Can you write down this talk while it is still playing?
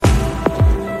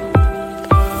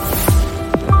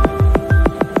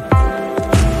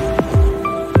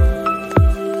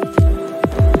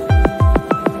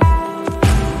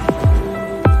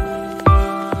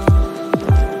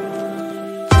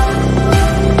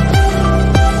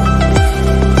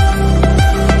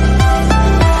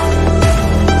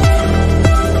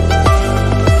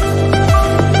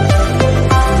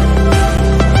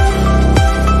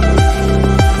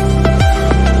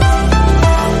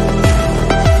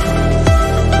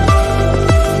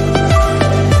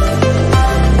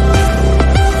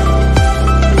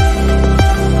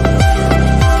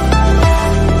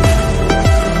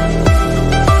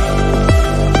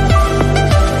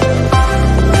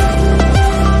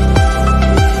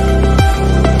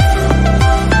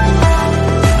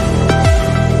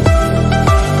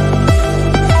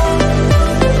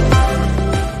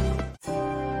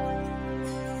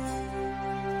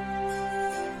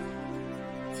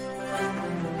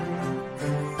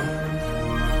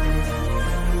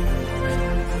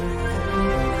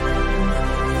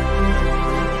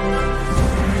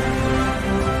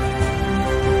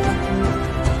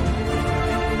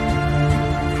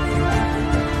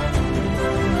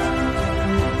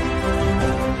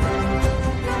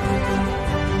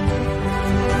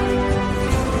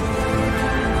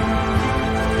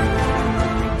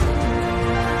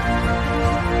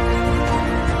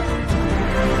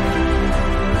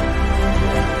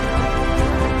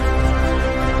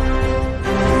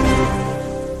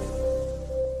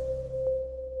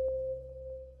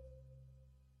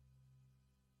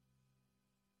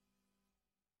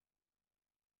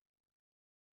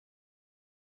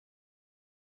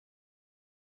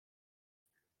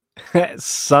It's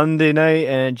Sunday night,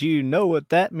 and you know what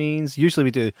that means. Usually,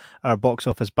 we do our box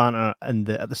office banter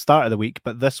at the start of the week,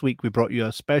 but this week we brought you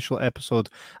a special episode,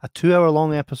 a 2 hour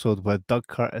long episode with Doug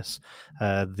Curtis,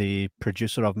 the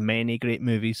producer of many great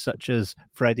movies such as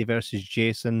Freddy versus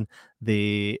Jason,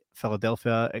 The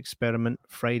Philadelphia Experiment,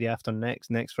 Friday After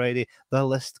Next, Next Friday. The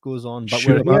list goes on, but Shoot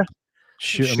we're him here. up.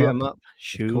 Shoot him up.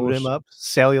 Shoot him up,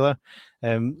 cellular.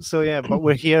 So yeah, but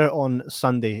we're here on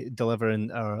Sunday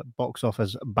delivering our box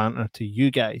office banter to you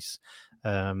guys,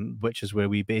 which is where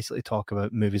we basically talk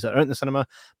about movies that are out in the cinema,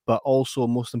 but also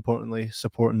most importantly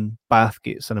supporting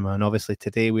Bathgate Cinema. And obviously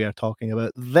today we are talking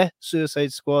about The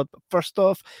Suicide Squad. But first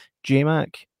off, J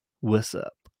Mac, what's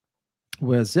up?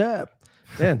 Where's that?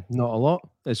 Yeah, not a lot.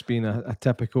 It's been a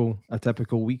typical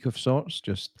week of sorts,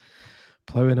 just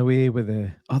ploughing away with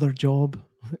the other job,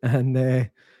 and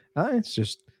it's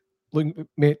just look,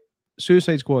 mate.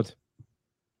 Suicide Squad.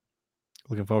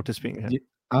 Looking forward to speaking here.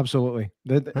 Absolutely.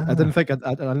 I didn't think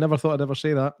I never thought I'd ever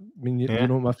say that. I mean, you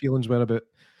know what my feelings were about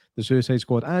the Suicide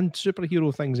Squad and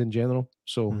superhero things in general.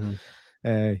 So,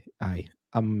 aye,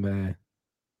 I'm.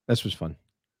 This was fun.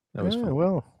 That was fun.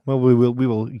 Well, we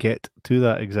will get to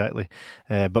that exactly.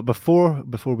 But before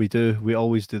we do, we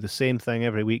always do the same thing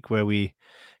every week where we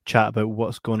chat about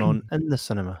what's going on in the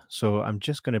cinema. So I'm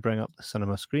just going to bring up the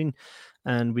cinema screen,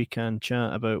 and we can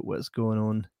chat about what's going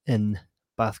on in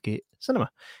Bathgate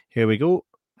Cinema. Here we go.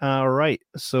 All right.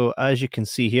 So as you can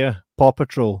see here, Paw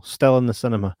Patrol still in the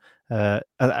cinema.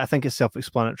 I think it's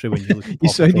self-explanatory when you look at You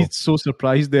sounded so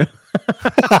surprised there.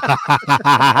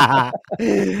 Right,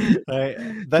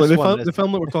 the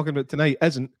film that we're talking about tonight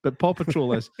isn't, but Paw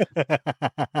Patrol is.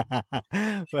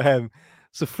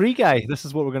 So Free Guy, this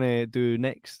is what we're going to do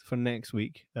next for next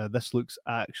week. This looks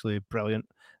actually brilliant,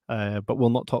 but we'll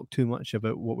not talk too much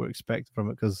about what we're expecting from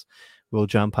it because we'll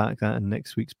jam-pack that in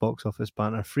next week's box office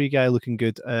banner. Free Guy looking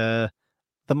good. The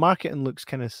marketing looks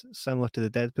kind of similar to the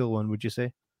Deadpool one, would you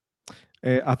say?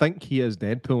 I think he is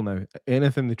Deadpool now.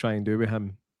 Anything they try and do with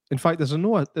him. In fact, there's a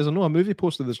movie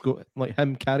poster that's got like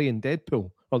him carrying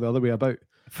Deadpool, or the other way about.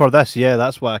 For this, yeah,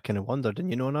 that's why I kind of wondered. And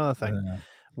you know another thing,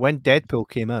 when Deadpool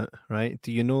came out, right?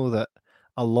 Do you know that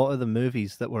a lot of the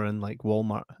movies that were in like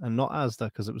Walmart and not Asda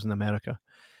because it was in America,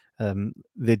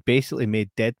 they'd basically made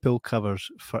Deadpool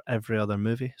covers for every other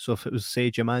movie. So if it was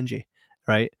say Jumanji,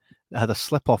 right, it had a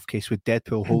slip-off case with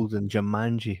Deadpool holding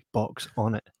Jumanji box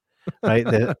on it. Right,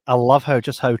 I love how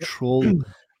troll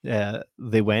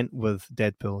they went with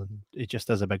Deadpool, and it just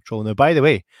does a big troll. Now, by the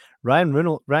way, Ryan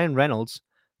Reynolds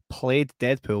played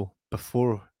Deadpool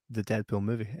before the Deadpool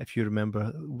movie. If you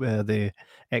remember, the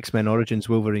X-Men Origins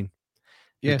Wolverine,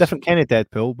 yeah, different kind of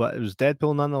Deadpool, but it was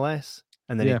Deadpool nonetheless.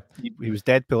 And then he was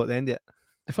Deadpool at the end of it.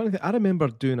 The funny thing, I remember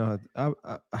doing I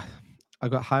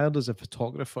got hired as a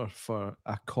photographer for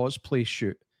a cosplay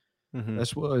shoot. Mm-hmm.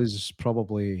 This was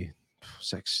probably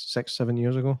 7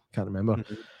 years ago. Can't remember.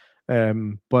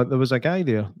 Mm-hmm. But there was a guy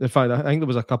there. In fact, I think there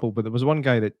was a couple, but there was one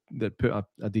guy that put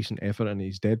a decent effort in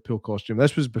his Deadpool costume.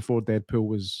 This was before Deadpool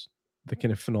was the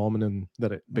kind of phenomenon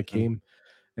that it became.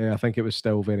 I think it was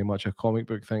still very much a comic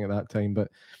book thing at that time. But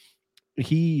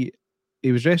he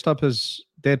was dressed up as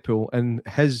Deadpool, and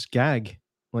his gag,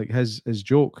 like his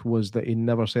joke, was that he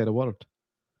never said a word,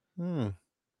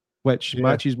 which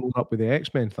matches more up with the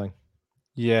X-Men thing.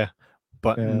 Yeah.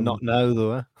 But not now,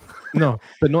 though. Eh? No,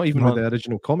 but not even with the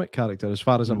original comic character. As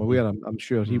far as I'm aware, I'm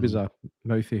sure he was a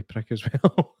mouthy prick as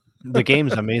well. The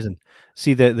game's amazing.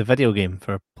 See the video game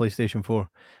for PlayStation 4.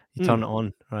 You turn it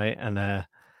on, right, and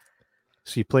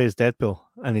so you play as Deadpool,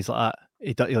 and he's like,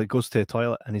 he like goes to the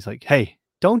toilet, and he's like, "Hey,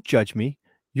 don't judge me.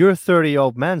 You're a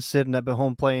 30-year-old man sitting at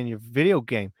home playing your video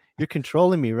game. You're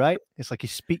controlling me, right?" It's like he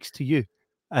speaks to you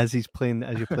as you're playing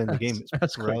the game.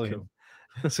 It's brilliant. Cool.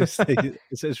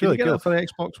 It's really cool. For the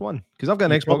Xbox One, because I've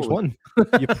got an Xbox One.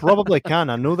 You probably can.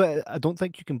 I know that. I don't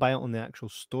think you can buy it on the actual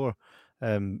store.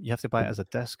 You have to buy it as a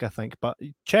disc, I think. But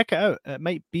check it out. It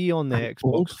might be on the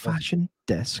Xbox. Old-fashioned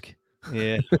disc.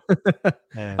 Yeah.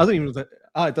 I don't even know that.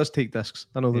 It does take discs.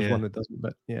 I know there's one that doesn't,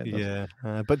 but yeah.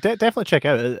 But definitely check it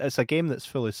out. It's a game that's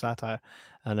full of satire,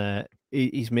 and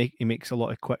he makes a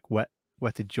lot of quick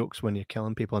witted jokes when you're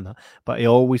killing people and that, but he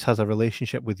always has a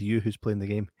relationship with you who's playing the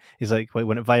game. He's like,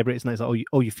 when it vibrates, and he's like,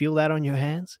 oh, you feel that on your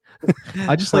hands?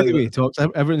 I just like the way he talks.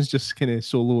 Everyone's just kind of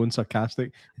so low and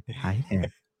sarcastic. Hi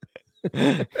there.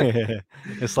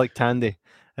 It's like Tandy.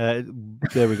 There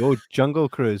we go. Jungle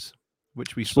Cruise,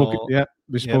 which we saw.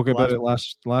 We spoke about it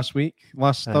last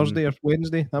Thursday or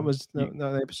Wednesday. That was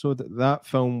that episode. That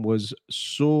film was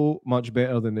so much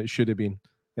better than it should have been.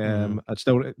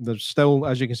 There's still,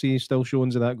 as you can see, still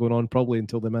showings of that going on, probably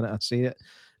until the minute I say it.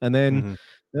 And then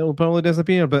It'll probably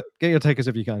disappear, but get your tickets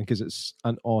if you can, because it's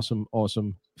an awesome,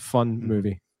 awesome, fun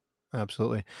movie.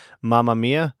 Absolutely. Mamma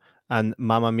Mia and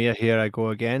Mamma Mia, Here I Go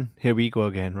Again. Here we go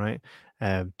again, right?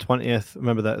 20th,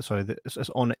 remember that, sorry, it's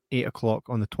on at 8 o'clock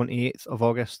on the 28th of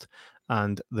August,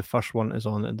 and the first one is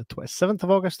on the 27th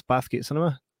of August, Bathgate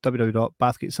Cinema,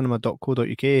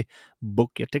 www.bathgatecinema.co.uk.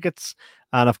 Book your tickets.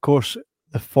 And of course,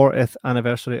 the 40th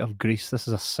anniversary of Grease. This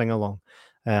is a sing-along.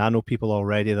 I know people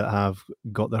already that have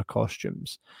got their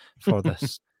costumes for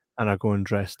this and are going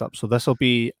dressed up. So this will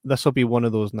be one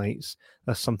of those nights.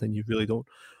 That's something you really don't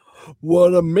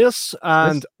want to miss.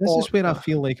 And this is where I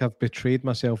feel like I've betrayed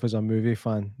myself as a movie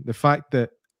fan. The fact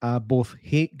that I both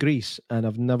hate Grease and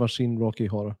I've never seen Rocky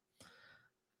Horror.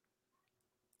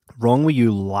 Wrong with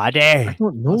you, laddie. I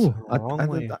don't know. I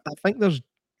think there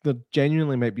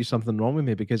genuinely might be something wrong with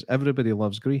me, because everybody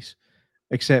loves Grease,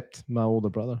 except my older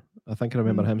brother. I think I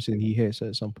remember him saying he hates it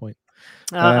at some point.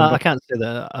 I can't say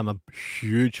that I'm a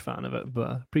huge fan of it, but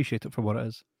I appreciate it for what it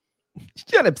is.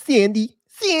 Shut up, Sandy.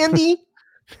 Sandy.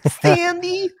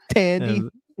 Tandy.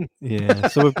 Yeah.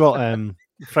 So we've got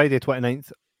Friday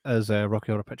 29th as a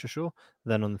Rocky Horror Picture Show.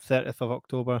 Then on the 30th of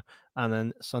October, and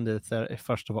then Sunday the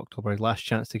 31st of October, last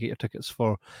chance to get your tickets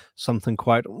for something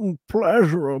quite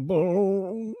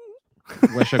pleasurable.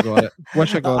 Wish I got it.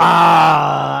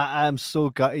 I'm so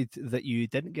gutted that you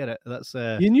didn't get it. That's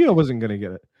you knew I wasn't going to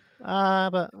get it.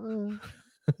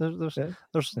 But there's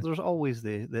always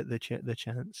the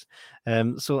chance.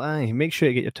 So make sure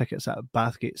you get your tickets at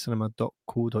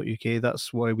bathgatecinema.co.uk.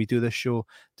 That's why we do this show,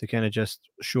 to kind of just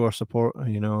show our support,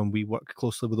 and we work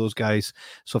closely with those guys.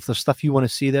 So if there's stuff you want to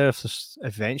see there, if there's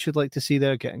events you'd like to see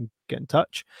there, get in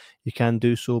touch. You can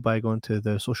do so by going to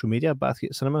the social media,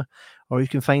 Bathgate Cinema, or you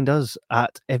can find us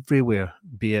at everywhere,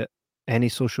 be it any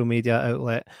social media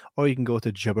outlet, or you can go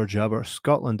to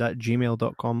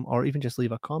jibberjabberscotland@gmail.com, or even just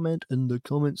leave a comment in the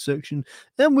comment section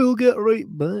and we'll get right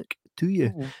back to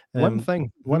you. One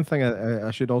thing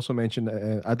I should also mention,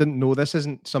 I didn't know, this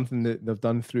isn't something that they've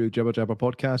done through Jibber Jabber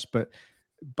podcast, but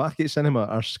Bathgate Cinema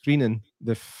are screening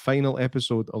the final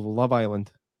episode of Love Island,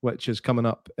 which is coming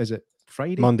up. Is it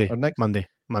Friday? Monday or next Monday?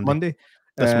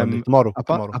 This Monday. Tomorrow.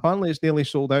 Apparently it's nearly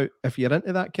sold out. If you're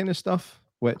into that kind of stuff,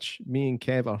 which me and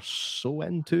Kev are so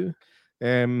into,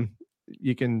 you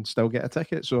can still get a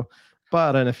ticket. So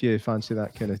batter in if you fancy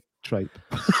that kind of tripe.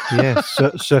 Yeah.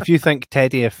 So if you think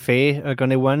Teddy and Faye are going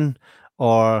to win,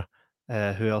 or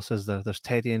who else is there? There's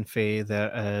Teddy and Faye.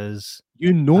 There is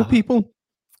people.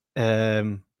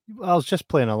 I was just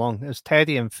playing along. It's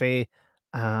Teddy and Faye,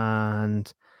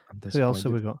 and who else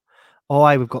have we got?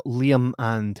 We've got Liam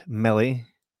and Millie,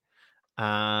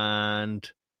 and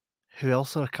who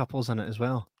else are couples in it as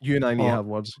well? You and I need to have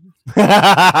words.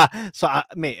 So,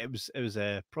 mate, it was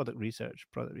product research.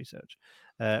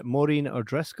 Maureen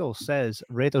O'Driscoll says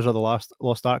Raiders of the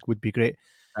Lost Ark would be great.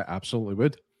 I absolutely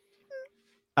would.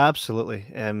 Absolutely.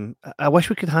 I wish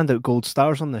we could hand out gold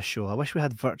stars on this show. I wish we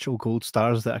had virtual gold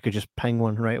stars that I could just ping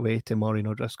one right away to Maureen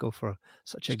O'Driscoll for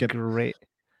such a great.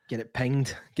 Get it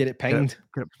pinged. Get it pinged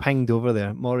over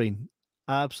there. Maureen,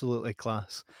 absolutely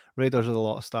class. Raiders of the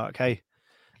Lost Ark. Hey,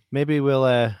 maybe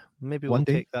we'll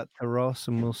take that to Ross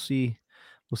and we'll see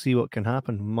what can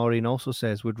happen. Maureen also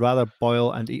says, would rather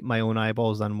boil and eat my own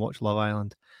eyeballs than watch Love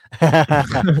Island.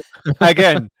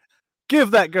 Again,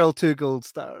 give that girl 2 gold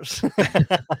stars.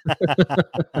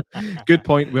 Good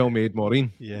point. Well made,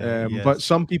 Maureen. Yeah. Yes. But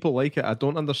some people like it. I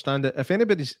don't understand it. If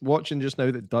anybody's watching just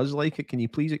now that does like it, can you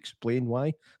please explain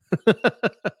why?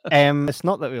 It's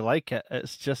not that we like it.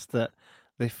 It's just that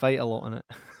they fight a lot in it.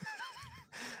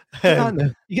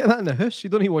 You get that in the house. You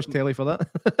don't need to watch telly for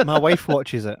that. My wife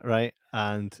watches it, right?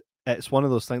 And it's one of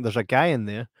those things. There's a guy in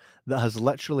there that has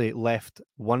literally left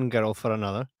one girl for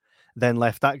another, then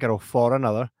left that girl for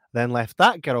another, then left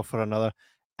that girl for another,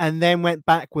 and then went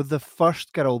back with the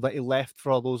first girl that he left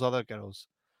for all those other girls.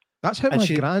 That's how my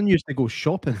gran used to go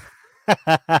shopping.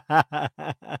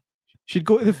 She'd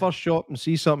go to the first shop and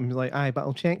see something like, but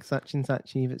I'll check such and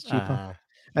such if it's cheaper.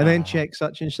 And then check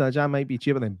such and such, I might be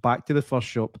cheaper. Then back to the first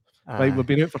shop. Right, we've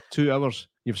been out for 2 hours.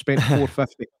 You've spent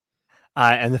 $4.50.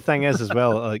 And the thing is, as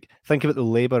well, like, think about the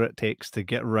labor it takes to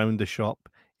get around the shop.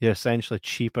 You're essentially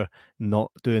cheaper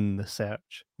not doing the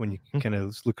search when you kind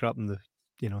of look up in the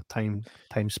time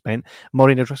spent.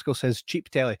 Maureen O'Driscoll says cheap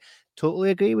telly.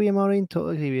 Totally agree with you, Maureen.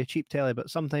 Totally agree with you. Cheap telly, but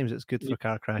sometimes it's good for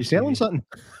car crash. You selling something?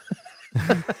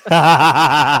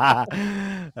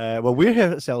 Well, we're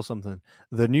here to sell something.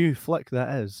 The new flick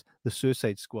that is The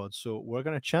Suicide Squad. So we're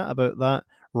going to chat about that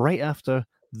right after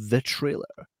the trailer.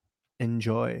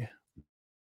 Enjoy.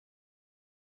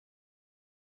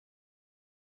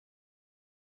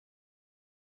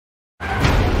 You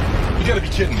gotta be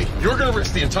kidding me. You're gonna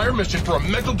risk the entire mission for a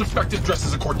mental defective dressed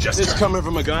as a court jester. This coming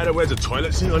from a guy that wears a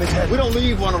toilet seat on his head. We don't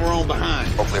leave one of our own behind.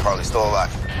 Hopefully Harley's still alive.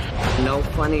 No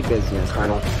funny business,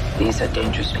 Colonel. These are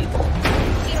dangerous people.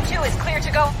 Team 2 is clear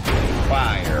to go.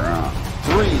 Fire.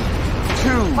 3,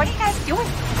 2. What are you guys doing?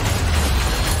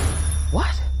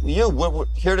 What? We're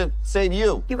here to save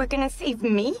you. You were gonna save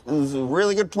me? It was a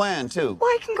really good plan, too. Well,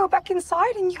 I can go back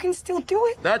inside and you can still do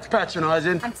it. That's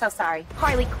patronizing. I'm so sorry.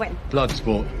 Harley Quinn.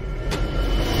 Bloodsport.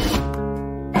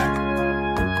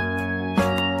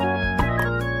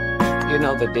 You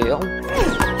know the deal.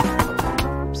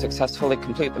 Successfully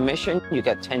complete the mission, you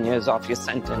get 10 years off your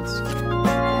sentence.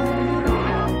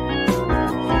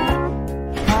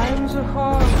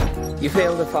 You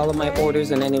fail to follow my orders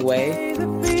in any way,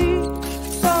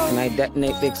 and I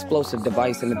detonate the explosive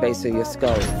device in the base of your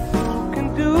skull.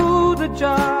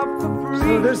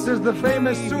 So this is the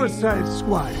famous Suicide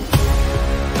Squad.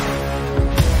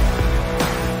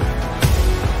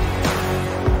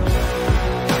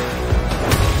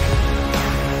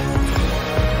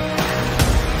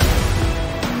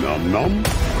 Num num.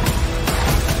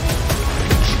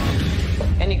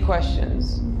 Any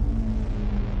questions?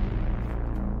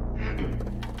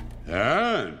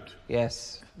 And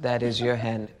Yes, that is your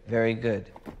hand. Very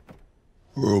good.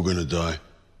 we're all gonna die.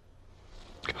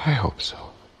 I hope so.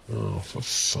 Oh, for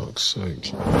fuck's sake.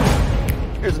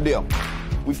 Here's the deal.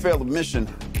 We fail the mission,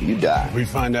 you die. If we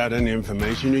find out any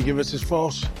information you give us is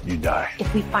false, you die.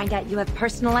 If we find out you have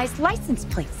personalized license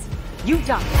plates, you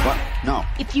die. What? No.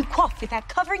 If you cough without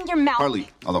covering your mouth. Harley,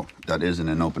 although that isn't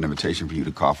an open invitation for you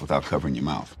to cough without covering your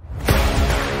mouth.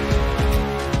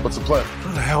 What's the plan?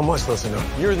 How the hell am I supposed to know?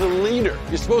 You're the leader.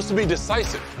 You're supposed to be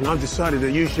decisive. And I've decided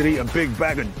that you should eat a big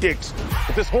bag of dicks.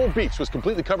 If this whole beach was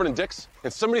completely covered in dicks,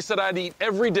 and somebody said I'd eat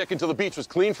every dick until the beach was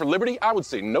clean for liberty, I would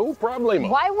say no problemo.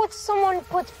 Why would someone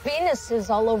put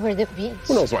penises all over the beach?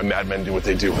 Who knows why madmen do what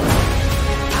they do?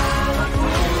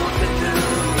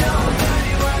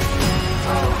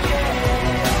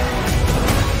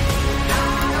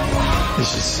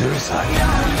 This is suicide.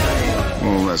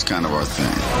 Well, that's kind of our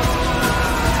thing.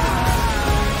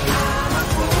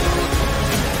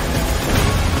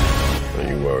 Don't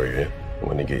you worry, eh? I'm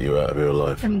gonna get you out of here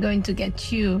alive. I'm going to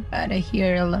get you out of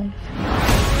here alive.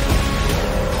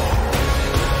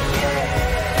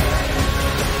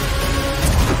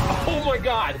 Oh my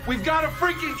god, we've got a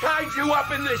freaking kaiju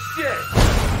up in this shit!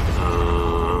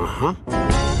 Uh-huh.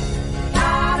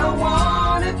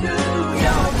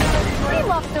 We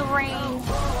love the rain.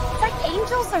 It's like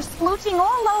angels are splooching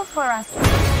all over us.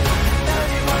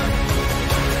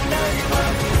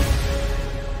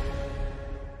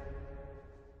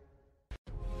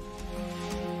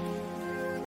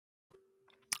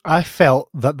 I felt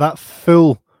that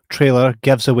full trailer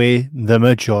gives away the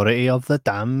majority of the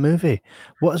damn movie.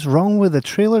 What is wrong with the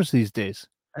trailers these days?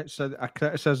 It's a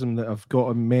criticism that I've got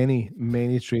on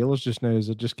many trailers just now is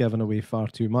they're just giving away far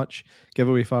too much. Give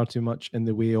away far too much in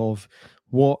the way of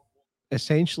what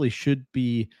essentially should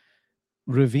be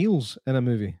reveals in a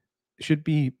movie. It should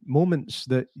be moments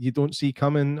that you don't see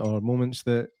coming, or moments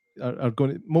that are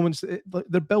going to moments that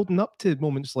they're building up to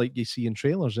moments like you see in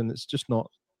trailers, and it's just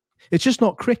not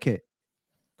cricket.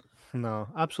 No,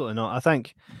 absolutely not. I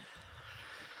think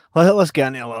let's get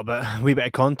into a wee bit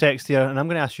of context here, and I'm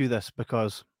going to ask you this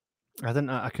because I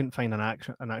couldn't find an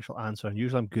actual answer. And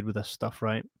usually I'm good with this stuff,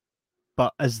 right?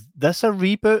 But is this a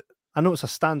reboot? I know it's a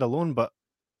standalone, but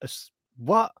it's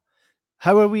what?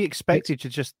 How are we expected to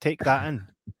just take that in?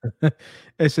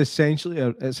 It's essentially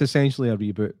a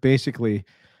reboot. Basically,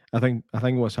 I think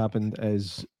what's happened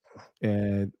is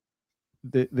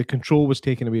the control was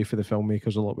taken away for the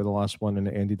filmmakers a lot with the last one, and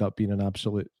it ended up being an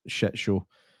absolute shit show.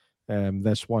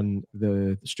 This one,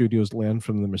 the studios learned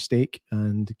from the mistake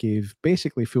and gave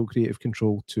basically full creative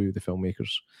control to the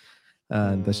filmmakers.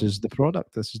 And this is the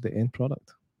product. This is the end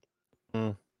product.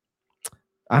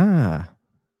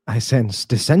 I sense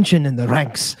dissension in the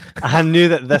ranks. I knew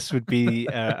that this would be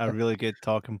a really good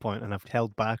talking point, and I've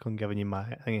held back on giving you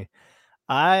my thingy.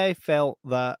 I felt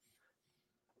that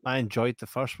I enjoyed the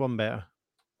first one better.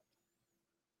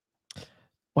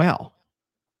 Well,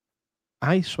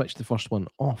 I switched the first one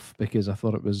off because I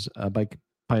thought it was a big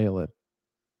pile of...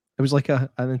 It was like an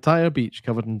entire beach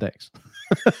covered in dicks.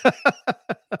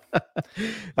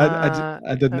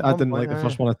 I didn't like the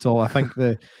first one at all. I think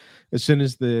as soon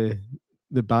as the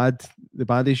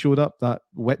baddie showed up, that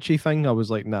witchy thing, I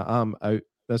was like, nah, I'm out.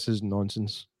 This is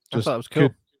nonsense. I thought it was cool.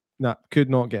 Could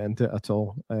not get into it at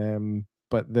all.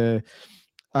 But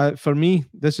for me,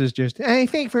 this is just, I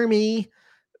think for me,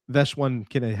 this one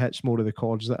kind of hits more of the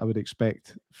chords that I would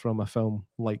expect from a film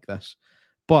like this.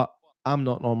 But I'm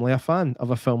not normally a fan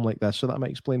of a film like this, so that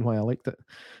might explain why I liked it,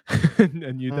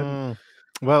 and you didn't.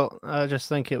 Well, I just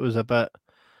think it was a bit.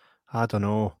 I don't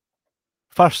know.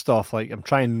 First off, like I'm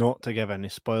trying not to give any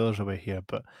spoilers away here,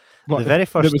 but the very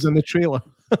first it was in the trailer.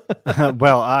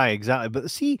 Well, exactly. But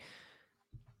see,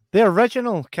 the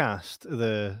original cast,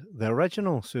 the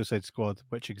original Suicide Squad,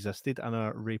 which existed and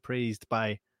are reprised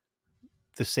by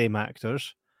the same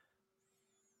actors.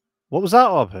 What was that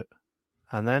all about?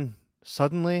 And then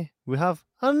suddenly we have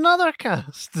another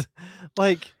cast.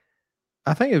 Like,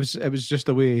 I think it was just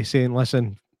a way of saying,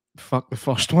 listen, fuck the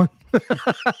first one.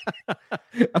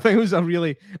 I think it was a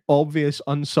really obvious,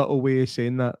 unsubtle way of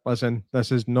saying that. Listen,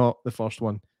 this is not the first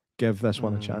one. Give this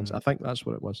one a chance. I think that's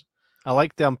what it was. I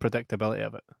like the unpredictability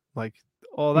of it. Like,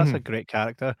 oh, that's a great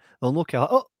character. They'll no kill.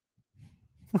 Oh.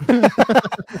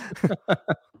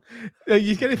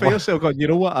 You can't find yourself going, you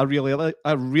know what? I really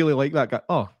like that guy.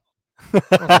 Oh.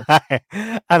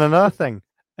 And another thing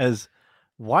is,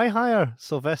 why hire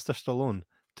Sylvester Stallone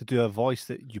to do a voice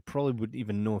that you probably wouldn't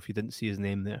even know if you didn't see his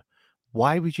name there?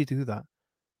 Why would you do that?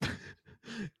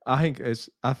 I think it's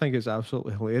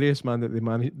absolutely hilarious, man, that they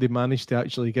managed to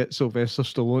actually get Sylvester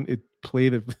Stallone to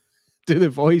do the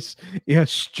voice. Yeah,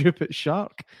 stupid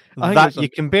shark. That you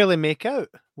can barely make out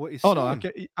what he's saying. No,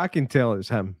 I can tell it's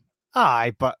him.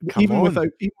 Aye, but even without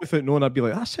knowing, I'd be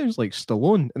like, that sounds like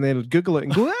Stallone, and then I'd Google it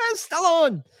and go,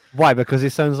 Stallone. Why? Because he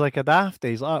sounds like a daft.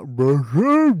 He's like, no,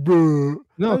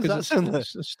 because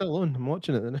it's Stallone. I'm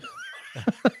watching it then.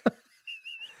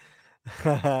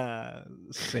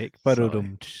 Sake,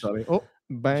 sorry. Oh,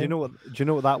 bang. Do you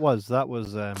know what that was? That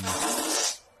was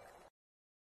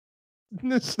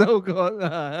still got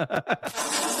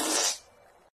that.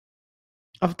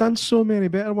 I've done so many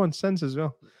better ones since as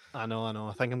well. I know.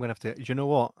 I think I'm going to have to... Do you know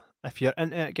what? If you're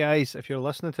into it, guys, if you're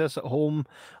listening to this at home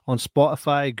on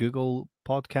Spotify, Google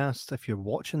Podcasts, if you're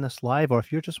watching this live, or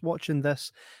if you're just watching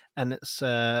this and it's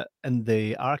in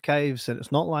the archives and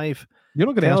it's not live... You're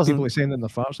not going to ask people to send in their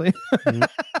farts, eh?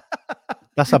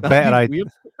 That's a better idea.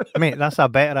 Mate, that's a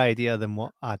better idea than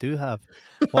what I do have.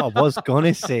 What I was going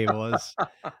to say was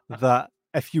that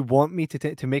if you want me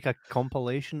to make a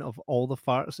compilation of all the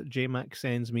farts that JMac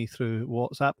sends me through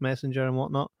WhatsApp Messenger and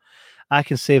whatnot, I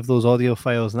can save those audio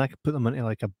files and I can put them into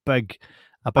like a big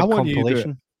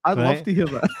compilation. I'd love to hear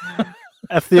that.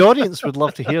 If the audience would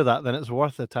love to hear that, then it's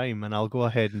worth the time and I'll go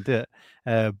ahead and do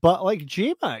it. But like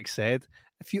JMac said,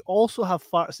 if you also have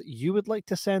farts that you would like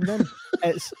to send in,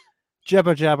 it's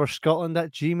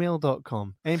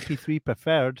jibberjabberscotland@gmail.com. MP3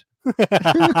 preferred.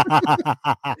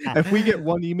 If we get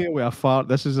one email with a fart,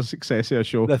 this is a success of a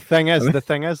show. The thing is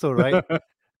though, right?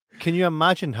 Can you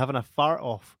imagine having a fart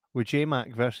off with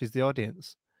JMac versus the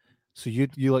audience? So you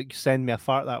like send me a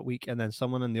fart that week, and then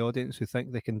someone in the audience who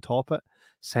think they can top it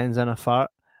sends in a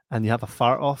fart, and you have a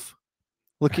fart off.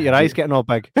 Look at your eyes getting all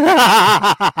big. Raiders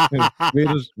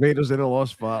of the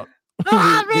Lost Fart.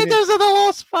 Raiders of the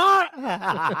Lost Fart.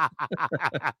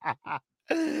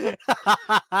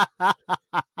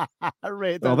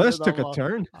 Oh, this took a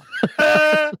turn.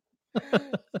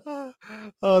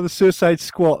 Oh, the Suicide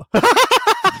Squad.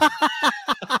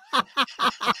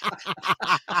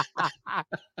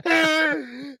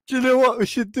 Do you know what we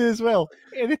should do as well?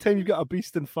 Anytime you've got a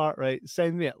beast and fart, right?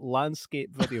 Send me a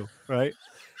landscape video, right?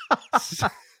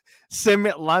 Send me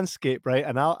a landscape, right?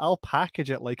 And I'll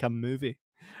package it like a movie.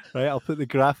 Right, I'll put the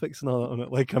graphics and all on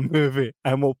it like a movie,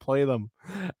 and we'll play them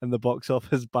in the box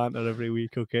office banter every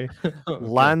week. Okay,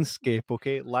 landscape.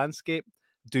 Okay, landscape.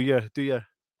 Do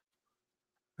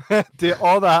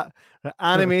all that.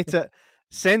 Animate it.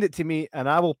 Send it to me, and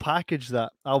I will package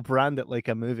that. I'll brand it like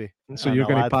a movie. So you're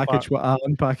going to package what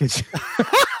Alan packaged.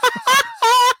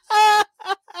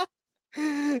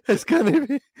 It's gonna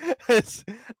be.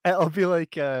 It'll be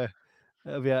like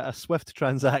it'll be a swift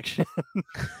transaction.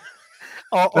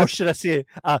 Or should I say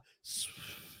a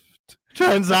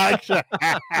transaction?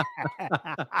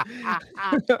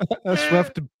 A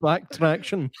swift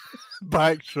backtraction.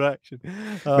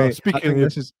 Speaking of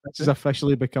this has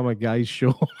officially become a guy's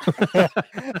show. Well,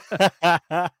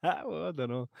 I don't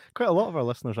know. Quite a lot of our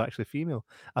listeners are actually female.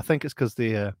 I think it's because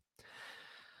they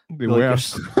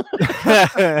worse.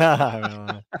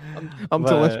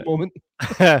 Until this moment.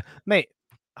 Mate,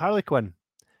 Harley Quinn.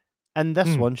 In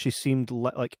this one, she seemed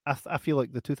like I feel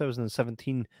like the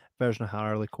 2017 version of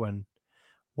Harley Quinn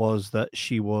was that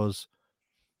she was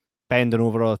bending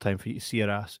over all the time for you to see her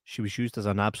ass. She was used as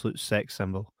an absolute sex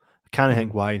symbol. I can't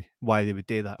think why they would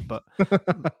do that, but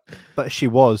but she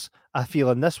was. I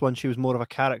feel in this one she was more of a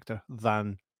character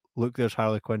than look, there's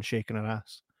Harley Quinn shaking her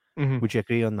ass. Would you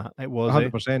agree on that? It was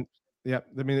 100%. Yeah,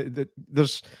 I mean,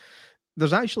 there's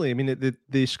there's actually, I mean,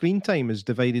 the screen time is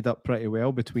divided up pretty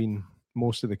well between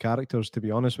most of the characters, to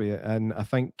be honest with you. And I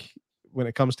think when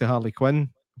it comes to Harley Quinn,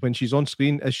 when she's on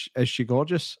screen, is she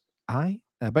gorgeous? Aye,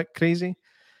 a bit crazy,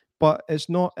 but it's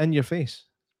not in your face.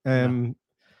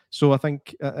 So I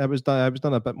think it was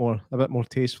done a bit more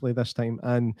tastefully this time,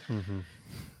 and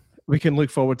we can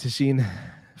look forward to seeing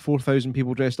 4,000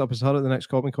 people dressed up as her at the next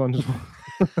Comic Con as well.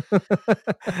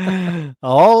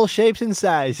 All shapes and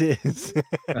sizes.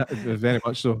 Very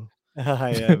much so.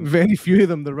 Very few of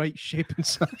them the right shape and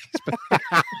size.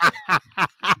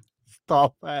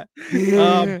 Stop it.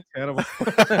 Terrible.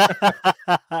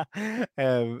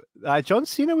 John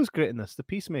Cena was great in this, the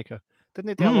Peacemaker. Didn't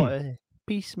he do a lot of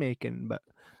peacemaking? But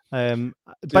by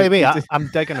the way, I'm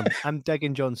digging him. I'm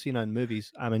digging John Cena in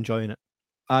movies. I'm enjoying it.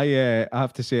 I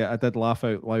have to say, I did laugh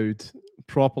out loud,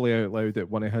 properly out loud at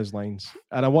one of his lines,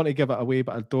 and I want to give it away,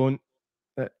 but I don't.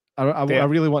 I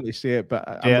really want to say it, but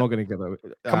I'm not going to give it away.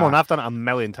 Come on, I've done it a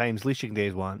million times. At least you can do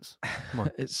it once. Come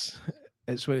on. It's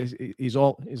what he's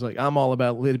like, I'm all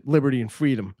about liberty and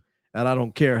freedom, and I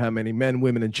don't care how many men,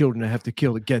 women, and children I have to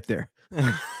kill to get there.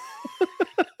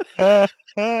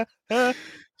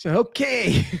 So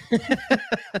okay.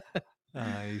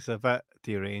 He's a bit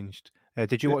deranged.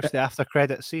 Did you watch the after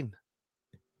credit scene?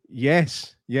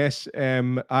 Yes.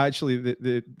 Actually,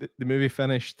 the movie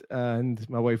finished, and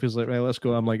my wife was like, "Right, let's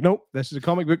go." I'm like, "Nope, this is a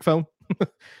comic book film.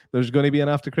 There's going to be an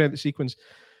after credit sequence."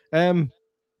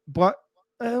 But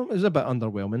it was a bit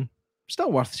underwhelming.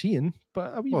 Still worth seeing,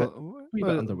 but a wee bit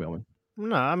underwhelming.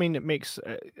 No, I mean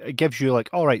it gives you like,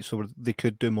 all right, so they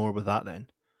could do more with that then.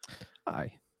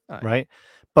 Aye. Right.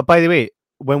 But by the way,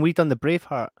 when we done the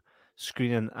Braveheart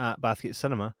screening at Bathgate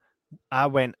Cinema, I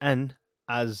went in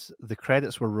as the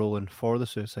credits were rolling for the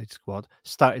Suicide Squad,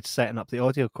 started setting up the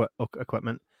audio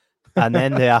equipment, and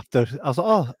then I was like,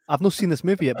 oh, I've not seen this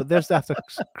movie yet, but there's the after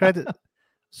credit.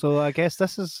 So I guess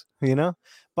this is, But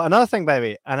another thing, by the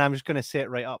way, and I'm just going to say it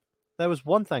right up. There was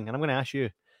one thing, and I'm going to ask you,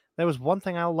 there was one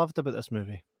thing I loved about this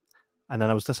movie, and then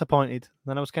I was disappointed,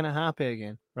 then I was kind of happy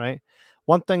again, right?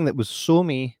 One thing that was so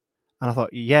me, and I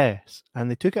thought, yes,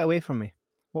 and they took it away from me.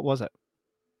 What was it?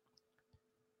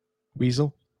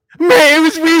 Weasel. Mate, it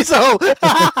was Weasel.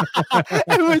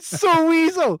 It was so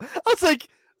Weasel. I was like,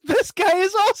 this guy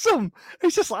is awesome.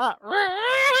 He's just like,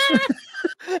 I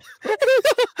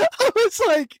was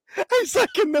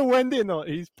like in the Wendy knot.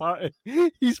 He's part of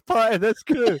this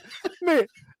crew, mate.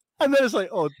 And then it's like,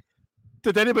 oh,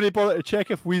 did anybody bother to check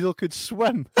if Weasel could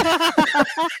swim?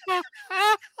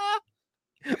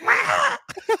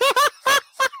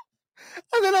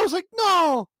 And then I was like,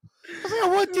 no. I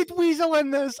wanted Weasel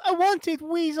in this. I wanted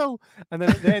Weasel. And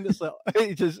then at the end, it's like,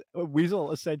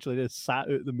 Weasel essentially just sat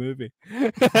out the movie.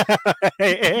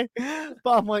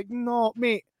 But I'm like, no,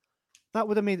 mate, that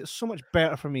would have made it so much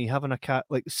better for me having a cat.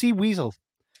 Like, see Weasel,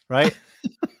 right?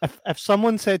 If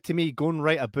someone said to me, go and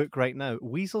write a book right now,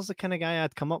 Weasel's the kind of guy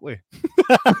I'd come up with.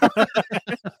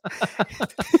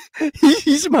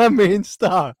 He's my main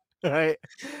star, right?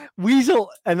 Weasel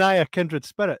and I are kindred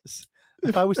spirits.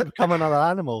 If I was to become another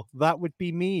animal, that would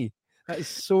be me. That is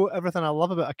so everything I love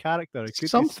about a character. He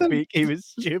couldn't speak. He was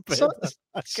stupid.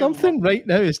 Something right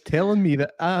now is telling me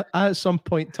that I at some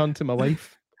point turned to my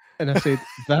wife and I said,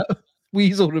 that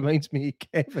Weasel reminds me of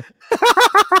Kevin.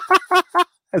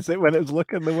 Is it when it was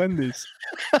looking the windows?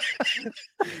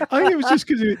 I think it was just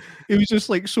because he was just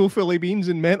like so full of beans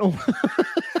and mental.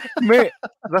 Mate,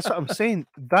 that's what I'm saying.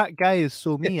 That guy is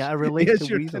so me. I relate to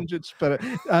your Weasel. Kindred spirit.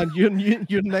 And your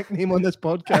nickname on this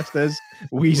podcast is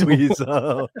Weasel.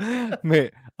 Weasel.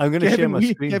 Mate, I'm going to share my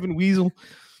screen. Kevin Weasel.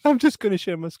 I'm just going to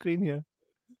share my screen here.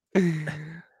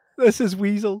 This is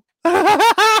Weasel. Look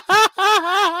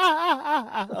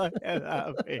at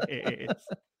that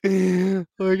face.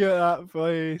 Look at that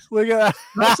face. Look at that.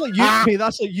 That's like you, mate.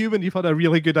 That's like you when you've had a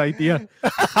really good idea.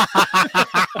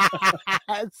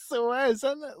 It so is,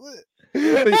 isn't it? Look.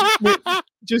 Mate,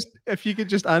 just if you could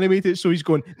just animate it so he's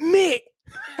going, mate.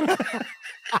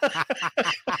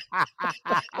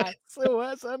 So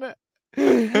is, isn't it?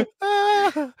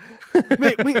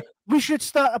 Mate, we should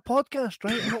start a podcast,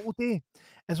 right? And what we'll do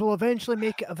is we'll eventually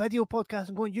make it a video podcast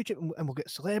and go on YouTube, and we'll get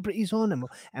celebrities on,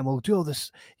 and we'll do all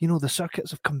this, the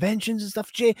circuits of conventions and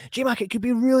stuff. J-Mac, it could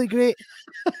be really great.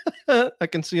 I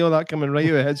can see all that coming right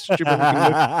out of his stupid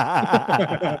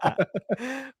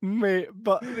mate.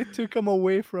 But they took him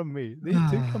away from me.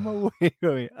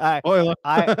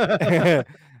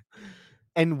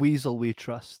 In Weasel we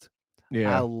trust.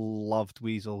 Yeah, I loved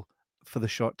Weasel for the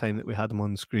short time that we had him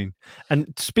on the screen.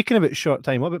 And speaking about short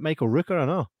time, what about Michael Rooker? I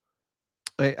know.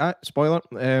 Spoiler.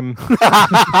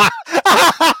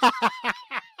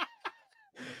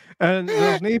 And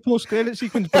there's no post-credit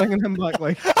sequence bringing him back.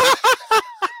 Like,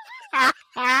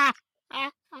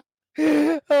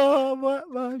 oh, what,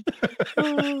 man.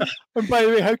 Oh. And by the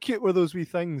way, how cute were those wee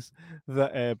things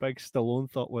that Big Stallone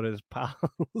thought were his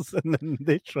pals, and then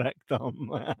they tracked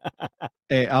them?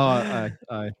 aye.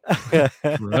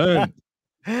 Brilliant.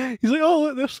 He's like, oh,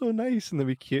 look, they're so nice, and they'll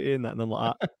be cutie and that, and then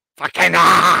like that. Fucking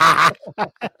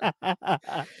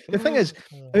The thing is,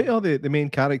 out of the main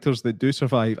characters that do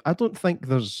survive, I don't think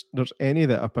there's any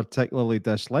that are particularly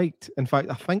disliked. In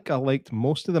fact, I think I liked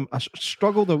most of them. I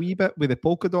struggled a wee bit with the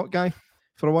polka dot guy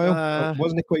for a while. I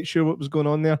wasn't quite sure what was going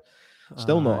on there.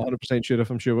 Still not 100% sure if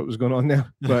I'm sure what was going on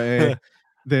there. But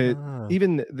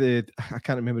even the I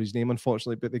can't remember his name,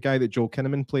 unfortunately, but the guy that Joel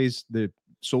Kinnaman plays, the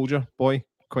soldier boy,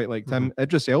 quite liked him.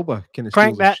 Idris Elba kind of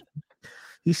Crank that.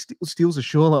 He steals the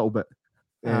show a little bit.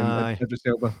 Idris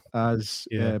Elba as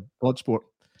Bloodsport.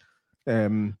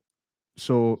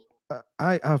 So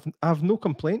I have no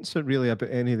complaints really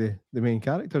about any of the main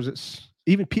characters. It's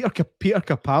even Peter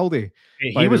Capaldi.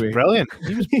 He was brilliant.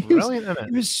 He was brilliant in it.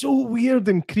 He was so weird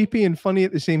and creepy and funny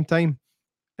at the same time.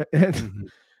 He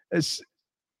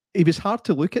was hard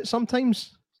to look at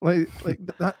sometimes. Like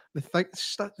that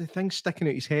the thing sticking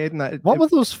out his head and that. What were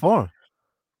those for?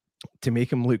 To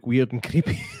make him look weird and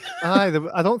creepy. I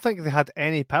don't think they had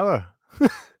any power.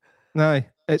 No,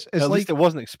 it's at like least it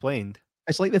wasn't explained.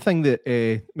 It's like the thing that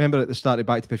remember at the start of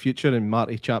Back to the Future and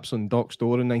Marty chaps on Doc's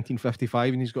door in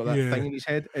 1955 and he's got that thing in his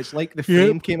head. It's like the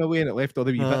frame came away and it left all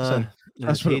the wee bits in.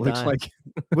 That's what it looks like.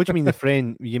 What do you mean the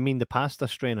frame? You mean the pasta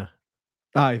strainer?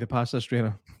 Aye, the pasta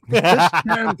strainer. This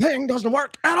damn thing doesn't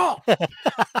work at all.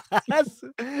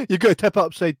 You got to tip it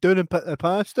upside down and put the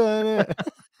pasta in it.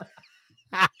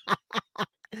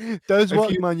 Does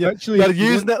work, man. You're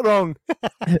using it wrong.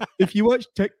 If you watch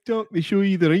TikTok, they show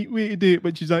you the right way to do it,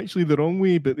 which is actually the wrong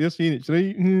way, but they're saying it's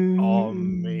right. Oh,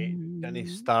 mate. Didn't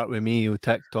start with me, you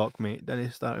TikTok, mate.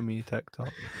 Didn't start with me,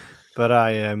 TikTok.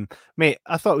 But mate,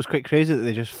 I thought it was quite crazy that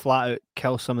they just flat out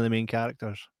kill some of the main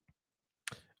characters.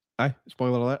 Aye,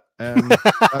 spoiler alert.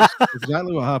 That's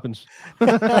exactly what happens.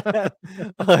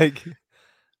 Like,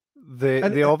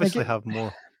 they obviously have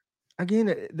more.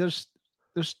 Again, there's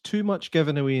too much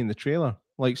given away in the trailer.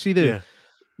 Like, see the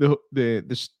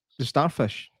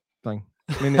starfish thing.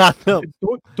 I mean,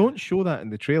 don't show that in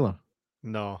the trailer.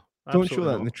 No, don't show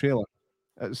that in the trailer.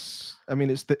 It's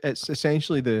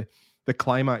essentially the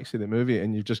climax of the movie,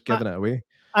 and you've just given it away.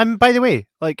 And by the way,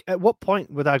 like, at what point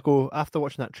would I go after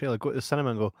watching that trailer, go to the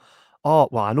cinema and go, oh,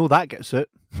 well, I know that gets it.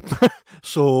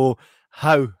 So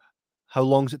how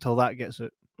long is it till that gets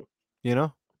it? You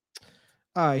know?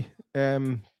 Aye.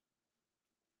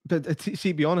 But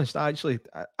to be honest, actually,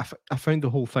 I found the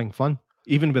whole thing fun,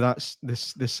 even with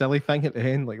this silly thing at the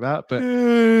end like that. But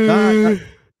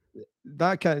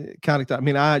that character, I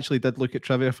mean, I actually did look at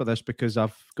trivia for this because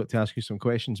I've got to ask you some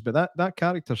questions. But that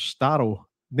character, Starro,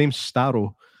 named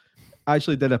Starro,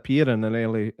 actually did appear in an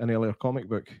earlier comic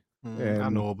book. I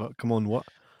know, but come on, what?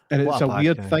 And it's a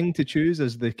weird thing to choose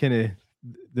as the kind of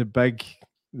the big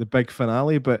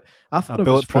finale. But I thought it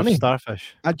was funny.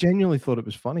 Starfish. I genuinely thought it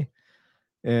was funny.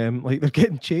 Like they're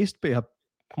getting chased by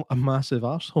a massive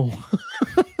arsehole.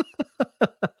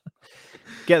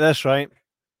 Get this right.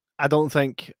 I don't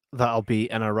think that I'll be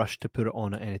in a rush to put it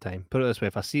on at any time. Put it this way: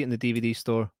 if I see it in the DVD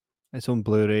store, it's on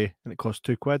Blu-ray, and it costs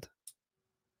 £2,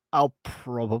 I'll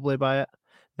probably buy it.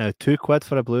 Now, £2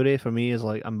 for a Blu-ray for me is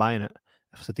like I'm buying it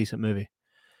if it's a decent movie.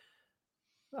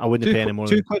 I wouldn't pay any more.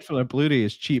 £2 for a Blu-ray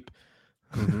is cheap.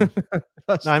 Mm-hmm.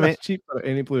 that's cheap for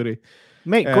any Blu-ray.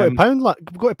 Mate, go to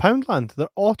Poundland. They're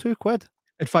all £2.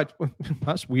 In fact,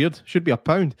 that's weird. Should be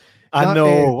 £1. I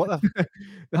know. What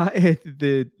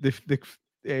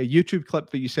the YouTube clip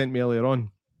that you sent me earlier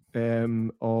on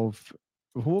of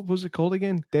what was it called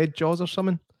again? Dead Jaws or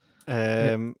something?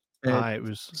 It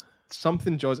was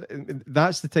something Jaws.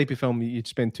 That's the type of film that you'd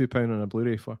spend £2 on a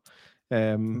Blu-ray for.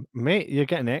 Mate, you're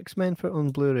getting X-Men for it on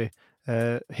Blu-ray.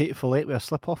 Hateful Eight with a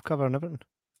slip-off cover and everything.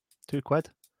 £2.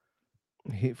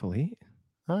 Hateful Eight?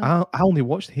 I only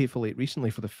watched Hateful Eight recently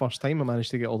for the first time. I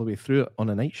managed to get all the way through it on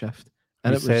a night shift.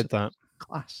 And it was that.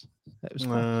 Class. It was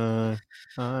class.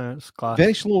 It's class.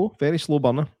 Very slow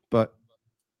burner, but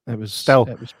it was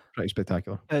pretty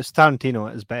spectacular. It's Tarantino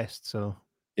at his best, so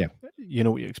yeah, you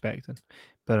know what you're expecting.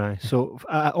 But so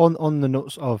on the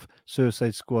notes of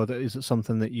Suicide Squad, is it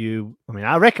something that you? I mean,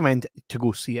 I recommend to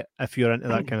go see it if you're into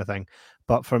that kind of thing.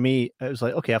 But for me, it was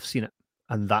like, okay, I've seen it,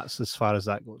 and that's as far as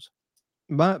that goes.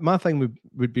 My thing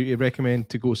would be to recommend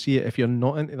to go see it if you're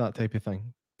not into that type of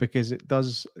thing, because it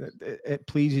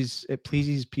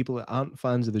pleases people that aren't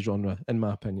fans of the genre, in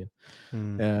my opinion.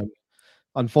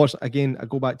 unfortunately, again, I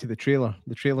go back to the trailer.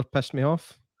 The trailer pissed me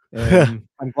off. I'm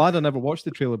glad I never watched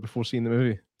the trailer before seeing the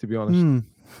movie, to be honest.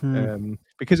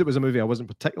 Because it was a movie I wasn't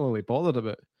particularly bothered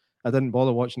about. I didn't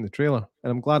bother watching the trailer,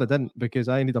 and I'm glad I didn't, because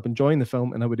I ended up enjoying the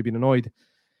film, and I would have been annoyed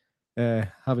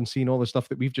having seen all the stuff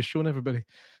that we've just shown everybody.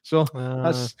 So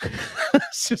that's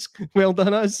just well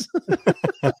done us.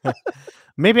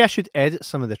 Maybe I should edit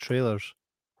some of the trailers.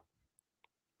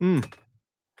 And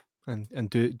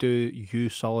do you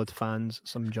solid fans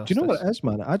some justice. Do you know what it is,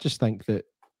 man? I just think that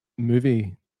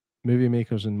movie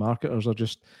makers and marketers are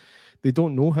just, they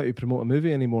don't know how to promote a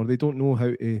movie anymore. They don't know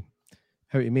how to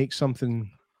make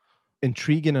something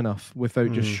intriguing enough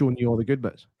without just showing you all the good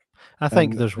bits. I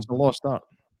think it's a lost art.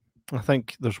 I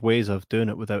think there's ways of doing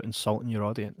it without insulting your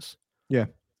audience. Yeah.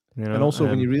 You know, and also,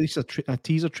 when you release a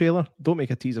teaser trailer, don't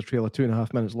make a teaser trailer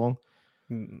 2.5 minutes long.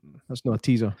 That's not a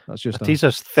teaser. That's just a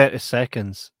teaser's 30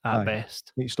 seconds at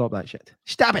best. You need to stop that shit.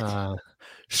 Stop it!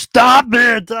 Stop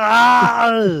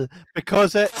it!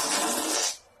 Because it.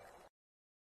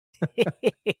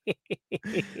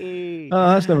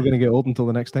 That's never going to get old until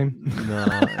the next time. No,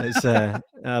 it's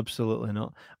absolutely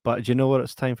not. But do you know what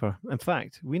it's time for? In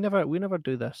fact, we never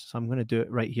do this, so I'm going to do it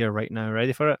right here, right now.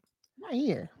 Ready for it? Right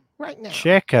here, right now.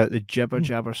 Check out the Jibber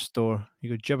Jabber store.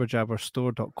 You go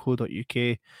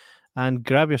jibberjabberstore.co.uk and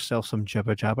grab yourself some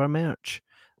Jibber Jabber merch.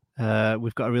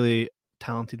 We've got a really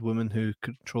talented woman who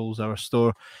controls our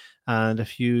store, and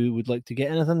if you would like to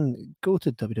get anything, go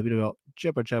to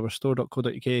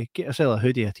www.jibberjabberstore.co.uk, get yourself a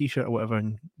hoodie, a t-shirt, or whatever,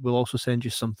 and we'll also send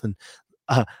you something,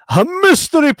 a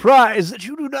mystery prize that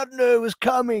you do not know is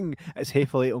coming. It's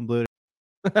Hateful Eight on Blu-ray.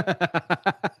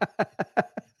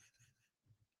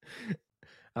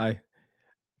 Aye,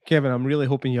 Kevin, I'm really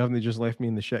hoping you haven't just left me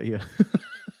in the shit here.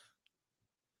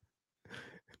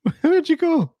 Where'd you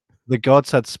go? The gods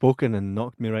had spoken and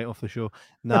knocked me right off the show.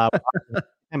 Nah,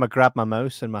 time I grab my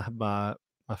mouse and my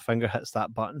finger hits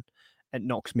that button, it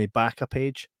knocks me back a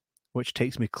page, which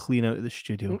takes me clean out of the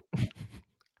studio.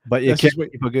 But this is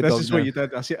what you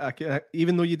did. I see.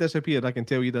 Even though you disappeared, I can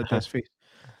tell you did this face.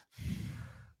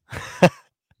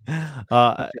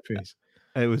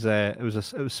 It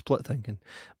was split thinking.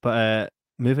 But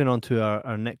moving on to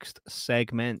our next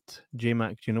segment,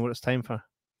 J-Mac, do you know what it's time for?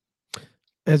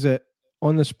 Is it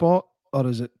on the spot or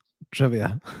is it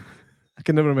trivia? I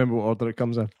can never remember what order it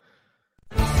comes in.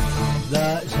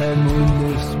 That's him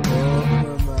on the spot.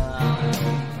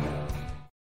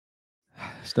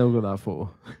 Still got that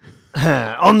photo.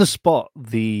 On the spot,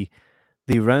 the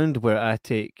round where I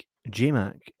take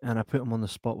J-Mac and I put him on the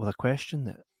spot with a question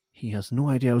that he has no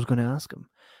idea I was going to ask him.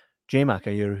 J-Mac,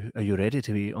 are you ready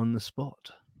to be on the spot?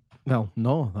 Well,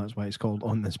 no, that's why it's called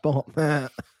On the Spot.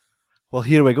 Well,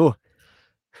 here we go.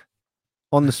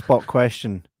 On the spot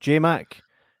question. J-Mac,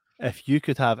 if you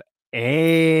could have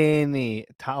any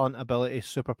talent, ability,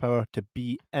 superpower to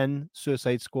be in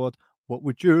Suicide Squad, what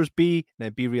would yours be? Now,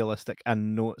 be realistic. I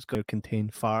know it's going to contain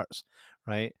farts,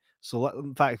 right? So,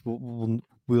 in fact,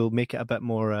 we'll make it a bit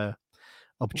more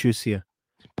obtuse here.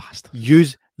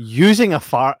 Using a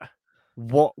fart.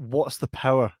 What's the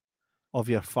power of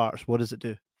your farts? What does it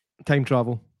do? Time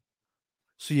travel.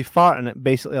 So you fart and it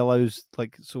basically allows,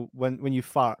 when you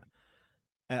fart,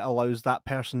 it allows that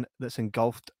person that's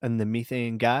engulfed in the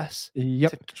methane gas to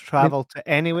travel to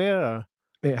anywhere. Or?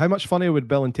 Mate, how much funnier would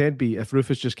Bill and Ted be if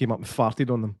Rufus just came up and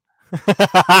farted on them?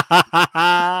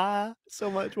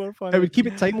 So much more fun. It would keep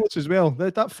it timeless as well.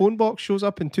 That phone box shows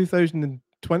up in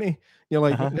 2020. You're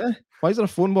like, why is there a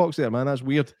phone box there, man? That's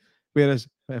weird. Whereas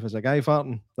if it's a guy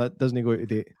farting, that doesn't go out of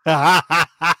date.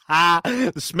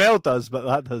 The smell does, but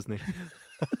that doesn't.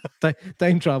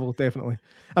 Time travel, definitely.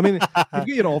 I mean, you've got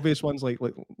your obvious ones, like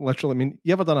literally. I mean,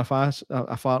 you ever done a fart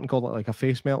and called it like a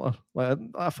face melter? Like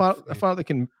a fart that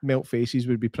can melt faces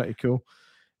would be pretty cool.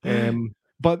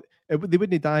 But they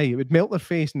wouldn't die. It would melt their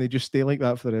face and they just stay like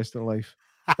that for the rest of their life.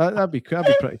 That'd be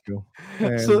pretty cool.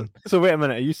 So wait a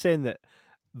minute. Are you saying that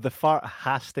the fart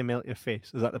has to melt your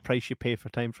face? Is that the price you pay for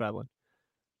time traveling?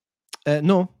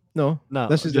 No.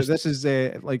 This is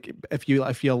like if you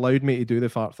allowed me to do the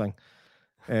fart thing.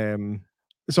 It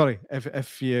was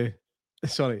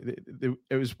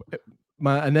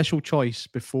my initial choice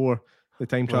before the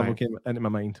time travel came into my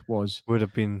mind would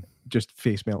have been just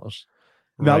face melters.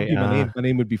 That would be my name. My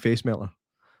name would be Face Melter.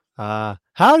 How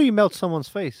do you melt someone's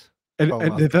face? And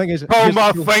the thing is,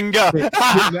 my finger.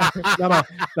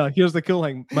 No, here's the cool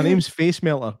thing. My name's Face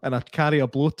Melter, and I carry a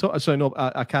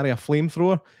I carry a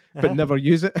flamethrower, but never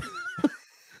use it.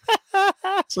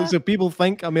 So people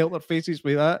think I melt their faces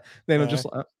with that. Then I'm just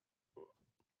like,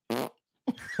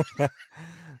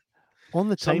 On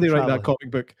the time Somebody write traveling, that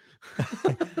comic book.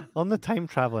 on the time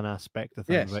traveling aspect of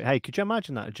things, Yes. right? Hey, could you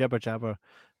imagine that a Jibber Jabber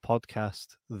podcast,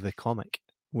 the comic,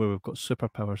 where we've got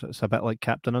superpowers? It's a bit like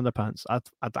Captain Underpants. I'd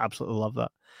absolutely love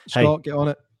that. Scott, get on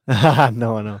it.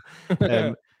 No.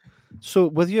 So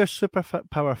with your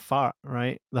superpower fart,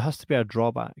 right, there has to be a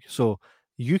drawback. So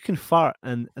you can fart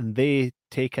and they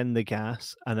take in the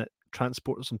gas and it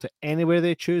transports them to anywhere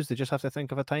they choose. They just have to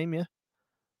think of a time, yeah?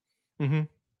 Mm-hmm.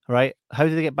 Right? How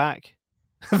do they get back?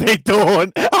 They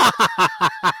don't. How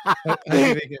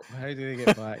do they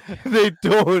get back? They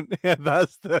don't. Yeah,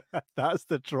 that's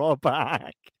the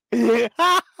drawback.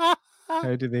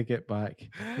 How do they get back?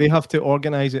 They have to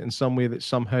organize it in some way that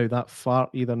somehow that fart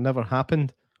either never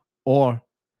happened or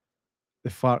the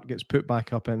fart gets put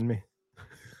back up in me.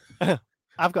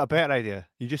 I've got a better idea.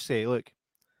 You just say, look,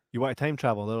 you want to time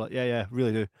travel? They're like, yeah,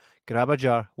 really do. Grab a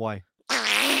jar. Why?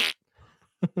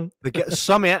 They get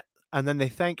some it, and then they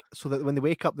think, so that when they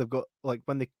wake up, they've got, like,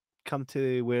 when they come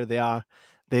to where they are,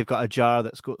 they've got a jar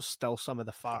that's got still some of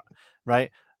the fart, right?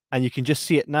 And you can just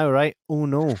see it now, right? Oh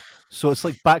no. So it's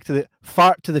like back to the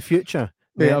fart to the future.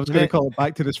 Yeah, I was going to call it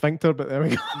back to the sphincter, but there we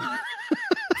go.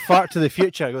 Fart to the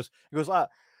future. It goes like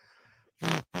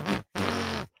that.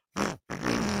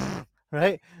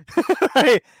 Right?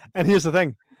 Right. And here's the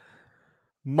thing.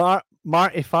 Marty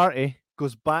Farty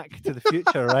goes back to the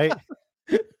future, right?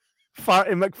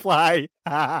 Farty McFly.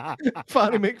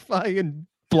 Farty McFly and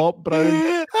Blop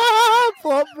Brown.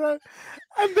 Blop Brown.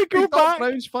 And they go back.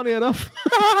 Brown's funny enough.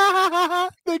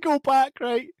 They go back,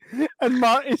 right? And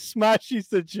Marty smashes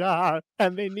the jar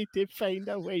and they need to find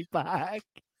a way back.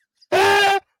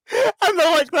 And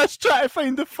they're like, let's try to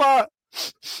find the fart.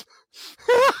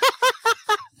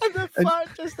 And the fart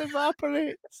just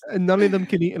evaporates. And none of them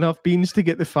can eat enough beans to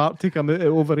get the fart to come out at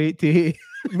over 88.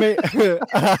 Mate,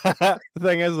 the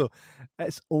thing is, though,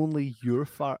 it's only your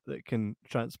fart that can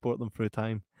transport them through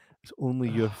time. It's only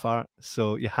your fart.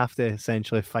 So you have to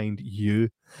essentially find you.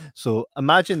 So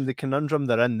imagine the conundrum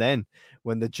they're in then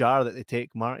when the jar that they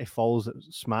take, Marty falls, it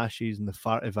smashes, and the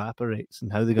fart evaporates.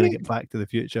 And how they're going to get back to the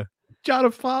future? Jar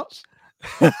of farts.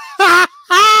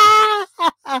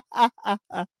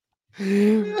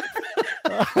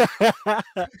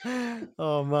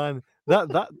 Oh man,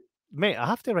 that mate, I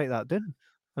have to write that down.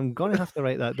 I'm gonna have to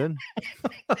write that down.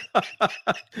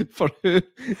 For who?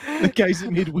 The guys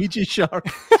that made Ouija Shark.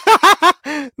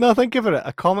 No, think of it.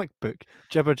 A comic book,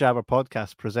 Jibber Jabber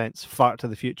Podcast presents Fart to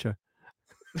the Future.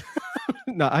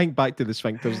 No, I think Back to the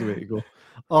Sphincter's the way to go.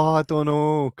 Oh, I don't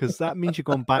know, because that means you're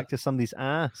going back to somebody's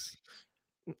ass.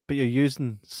 But you're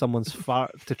using someone's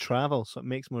fart to travel, so it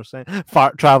makes more sense.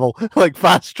 Fart travel, like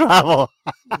fast travel.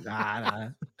 Nah.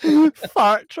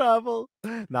 Fart travel.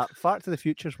 Nah, Fart to the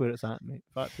Future is where it's at, mate.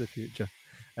 Fart to the Future.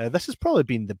 This has probably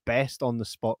been the best on the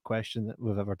spot question that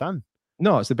we've ever done.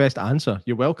 No, it's the best answer.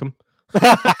 You're welcome.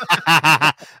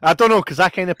 I don't know, because I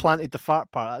kind of planted the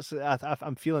fart part.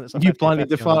 I'm feeling it's. You planted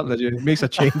the fart, did you? It makes a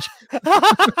change.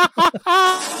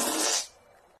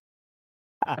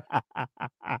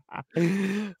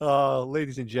 Oh,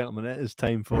 ladies and gentlemen, it is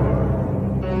time for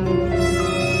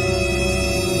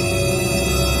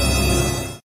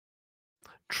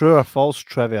True or False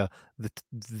Trivia.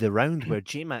 The round where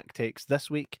J-Mac takes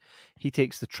this week. He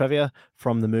takes the trivia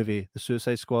from the movie The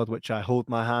Suicide Squad, which I hold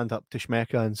my hand up to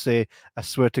Schmecca and say, I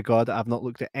swear to God, I've not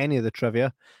looked at any of the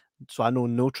trivia, so I know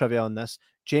no trivia on this.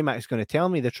 J-Mac is going to tell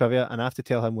me the trivia, and I have to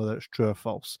tell him whether it's true or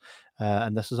false.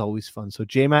 And this is always fun. So,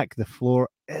 J-Mac, the floor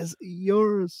is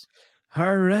yours.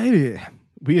 All righty.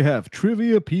 We have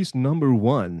trivia piece number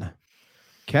 1.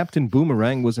 Captain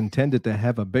Boomerang was intended to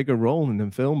have a bigger role in the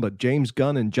film, but James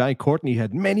Gunn and Jai Courtney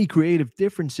had many creative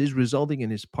differences, resulting in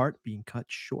his part being cut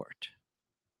short.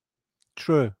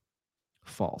 True.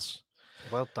 False.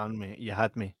 Well done, mate. You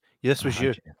had me. This was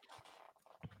you.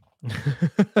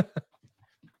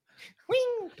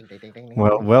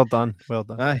 Well done. Well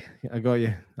done. Aye, I got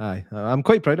you. Aye, I'm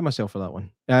quite proud of myself for that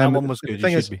one. That one was good. The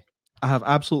thing is, I have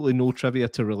absolutely no trivia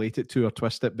to relate it to or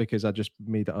twist it because I just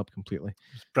made it up completely.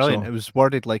 It's brilliant. So, it was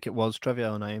worded like it was trivia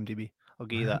on IMDb. I'll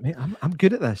give you that. Mate, I'm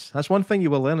good at this. That's one thing you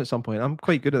will learn at some point. I'm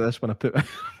quite good at this when I put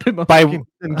my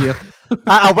in gear.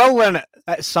 I will learn it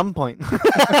at some point.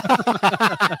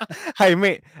 Hey,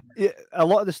 mate, a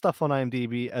lot of the stuff on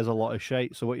IMDb is a lot of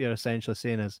shite. So what you're essentially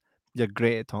saying is you're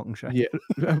great at talking shit. Yeah.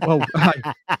 Well,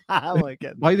 I like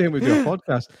it. Why don't we do a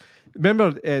podcast?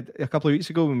 Remember a couple of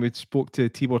weeks ago when we spoke to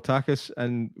Tibor Takis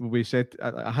and we said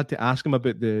I had to ask him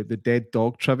about the dead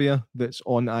dog trivia that's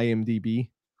on IMDb.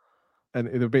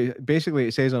 And basically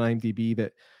it says on IMDb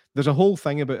that there's a whole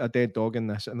thing about a dead dog in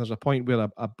this, and there's a point where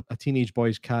a teenage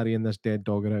boy's carrying this dead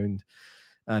dog around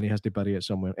and he has to bury it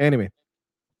somewhere. Anyway,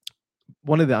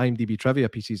 one of the IMDb trivia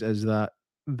pieces is that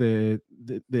the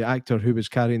actor who was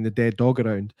carrying the dead dog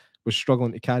around was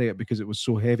struggling to carry it because it was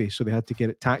so heavy, so they had to get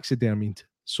it taxidermied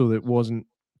so that it wasn't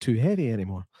too heavy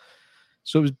anymore.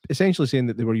 So it was essentially saying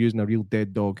that they were using a real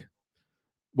dead dog,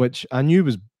 which I knew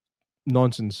was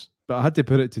nonsense, but I had to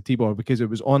put it to Tibor because it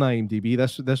was on IMDb.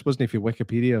 This wasn't for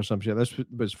Wikipedia or some shit. This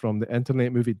was from the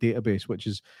Internet Movie Database, which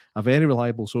is a very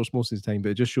reliable source most of the time, but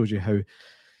it just shows you how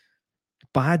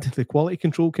bad the quality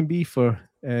control can be for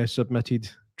submitted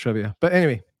trivia. But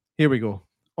anyway, here we go.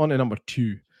 On to number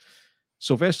 2.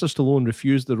 Sylvester Stallone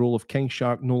refused the role of King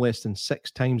Shark no less than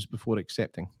 6 times before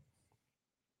accepting.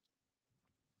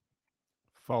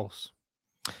 False.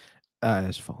 That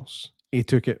is false. He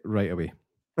took it right away.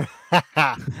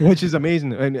 Which is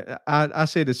amazing. And I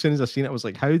said as soon as I seen it, I was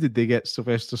like, how did they get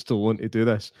Sylvester Stallone to do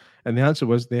this? And the answer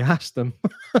was they asked him.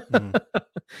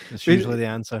 It's usually the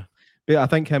answer. But I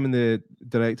think him and the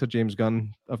director, James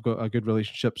Gunn, have got a good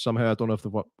relationship somehow. I don't know if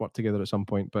they've worked together at some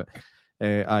point, but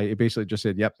he basically just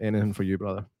said, yep, anything for you,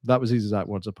 brother. That was his exact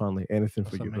words, apparently. Anything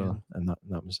for you, brother. And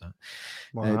that was that.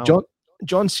 Wow.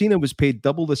 John Cena was paid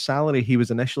double the salary he was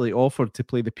initially offered to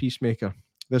play the Peacemaker.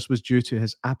 This was due to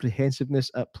his apprehensiveness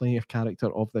at playing a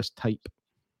character of this type.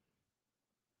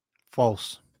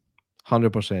 False.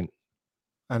 100%.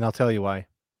 And I'll tell you why.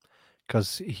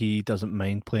 Because he doesn't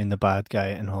mind playing the bad guy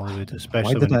in Hollywood,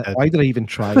 especially why did I even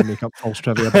try and make up false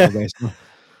trivia about the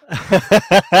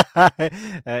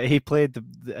wrestler? He played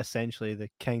essentially the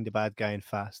kind of bad guy in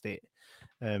Fast 8.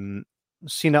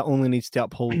 Cena only needs to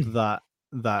uphold that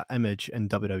image in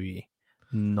WWE,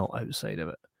 not outside of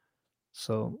it.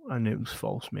 So I knew it was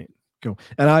false, mate. Cool.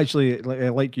 And actually,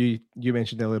 like you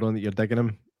mentioned earlier on that you're digging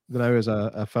him now as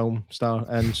a film star,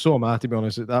 and so am I, to be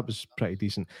honest. That was pretty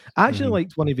decent. I actually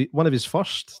liked one of his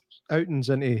first outings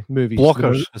into movies.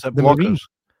 Blockers. Is it Blockers?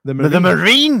 The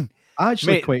Marine. I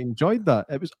actually quite enjoyed that.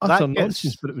 It was utter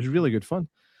nonsense, but it was really good fun.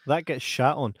 That gets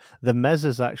shat on. The Miz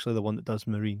is actually the one that does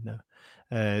Marine now.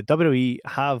 WWE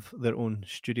have their own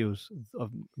studios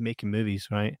of making movies,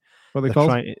 right? What are they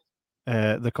called?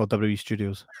 They're called WWE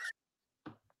Studios.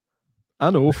 I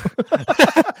know.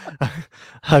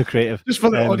 How creative. Just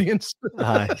for the audience.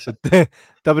 So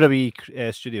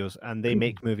WWE Studios, and they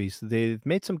make movies. They've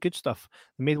made some good stuff.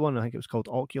 They made one, I think it was called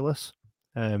Oculus.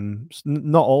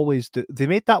 Not always. They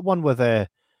made that one with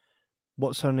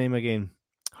what's her name again?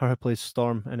 Her who plays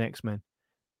Storm in X-Men.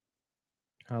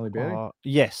 Halle Berry?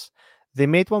 Yes. They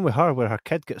made one with her where her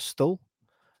kid gets stole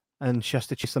and she has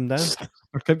to chase them down.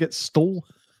 Her kid gets stole?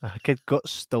 Her kid got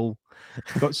stole.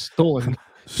 Got stolen.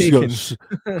 Taken.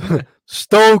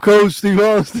 Stole Cold Steve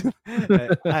Austin.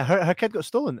 Her kid got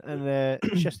stolen and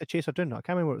she has to chase her down. I can't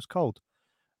remember what it's called.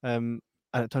 And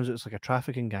it turns out it's like a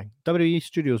trafficking gang. WWE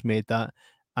Studios made that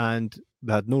and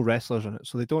they had no wrestlers in it.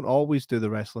 So they don't always do the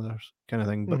wrestlers kind of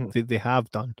thing, but they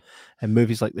have done. And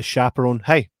movies like The Chaperone.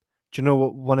 Hey, do you know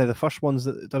what one of the first ones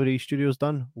that WWE Studios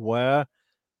done were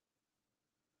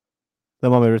The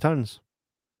Mummy Returns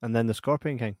and then The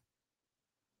Scorpion King.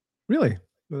 Really?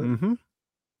 Mm-hmm.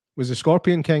 Was the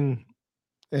Scorpion King?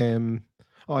 That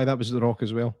was The Rock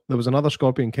as well. There was another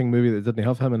Scorpion King movie that didn't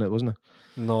have him in it, wasn't it?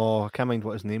 No, I can't mind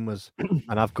what his name was,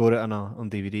 and I've got it on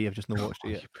DVD. I've just not watched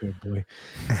it yet. Poor boy.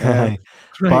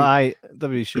 But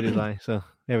WWE Studios, so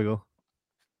there we go.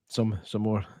 Some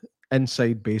more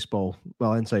inside baseball,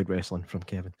 inside wrestling from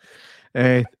Kevin.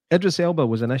 Idris Elba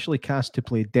was initially cast to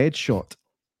play Deadshot,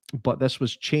 but this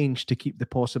was changed to keep the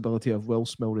possibility of Will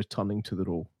Smith returning to the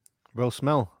role. Will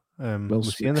Smith.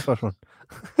 Was he in the first one?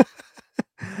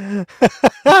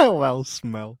 Will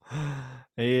Smith.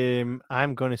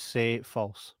 I'm going to say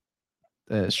false.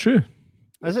 It's true.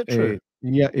 Is it true?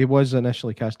 Yeah, he was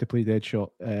initially cast to play Deadshot,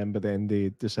 but then they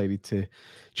decided to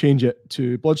change it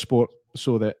to Bloodsport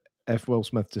so that if Will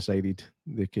Smith decided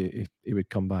he would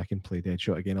come back and play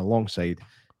Deadshot again alongside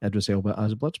Idris Elba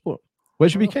as Bloodsport,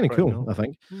 which would be kind of cool, I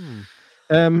think.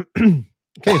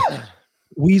 Okay.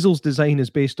 Weasel's design is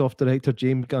based off director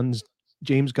James Gunn's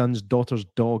daughter's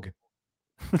dog.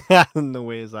 No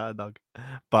way is that a dog.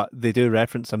 But they do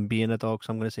reference him being a dog,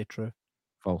 so I'm going to say true.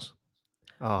 False.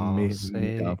 Oh,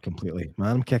 completely. Man,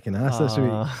 I'm kicking ass this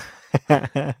week.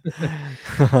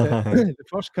 The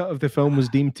first cut of the film was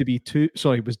deemed to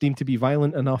be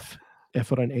violent enough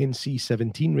for an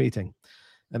NC-17 rating,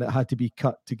 and it had to be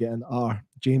cut to get an R.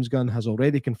 James Gunn has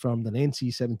already confirmed an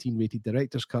NC-17 rated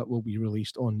director's cut will be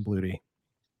released on Blu-ray.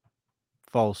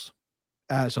 False.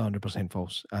 That's 100%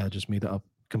 false. I just made it up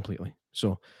completely.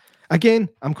 So, again,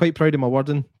 I'm quite proud of my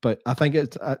wording, but I think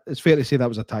it's fair to say that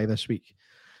was a tie this week.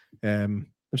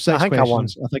 Six I think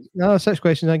questions. I won. 6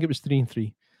 questions. I think it was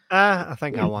 3-3. I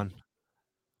think I won.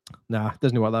 Nah, it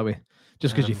doesn't work that way.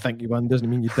 Just because you think you won doesn't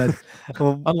mean you did.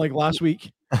 Well, Unlike last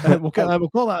week. We'll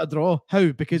call that a draw.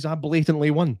 How? Because I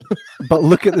blatantly won. But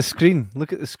look at the screen.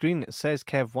 Look at the screen. It says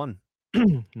Kev won.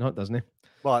 No, it doesn't.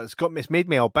 Well, it's made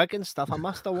me all big and stuff. I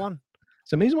must have won.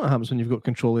 It's amazing what happens when you've got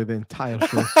control of the entire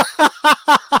show.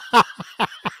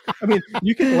 I mean,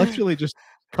 you can literally just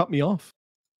cut me off.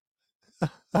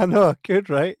 I know, I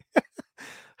could, right?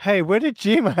 Hey, where did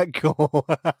J-Mac go?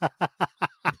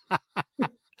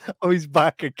 Oh, he's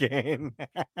back again.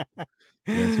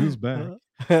 Yes, he's back.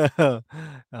 For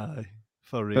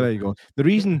But real. there you go. The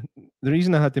reason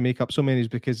I had to make up so many is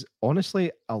because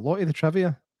honestly, a lot of the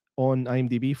trivia on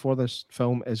IMDb for this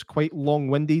film is quite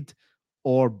long-winded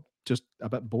or just a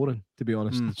bit boring, to be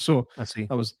honest. So I see.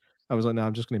 I was like, nah,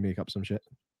 I'm just going to make up some shit.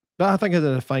 But I think I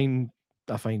did a fine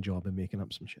job in making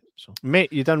up some shit. So,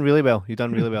 Mate, you done really well. You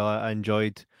done really well. I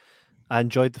enjoyed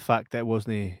the fact that it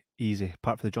wasn't easy,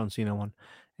 apart from the John Cena one.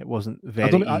 It wasn't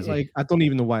very easy. I don't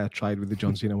even know why I tried with the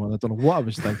John Cena one. I don't know what I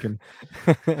was thinking.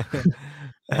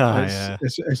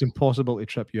 It's impossible to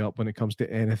trip you up when it comes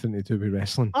to anything to do with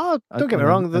wrestling. Oh, don't get me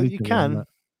wrong. You can.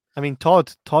 I mean,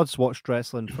 Todd's watched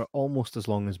wrestling for almost as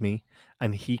long as me,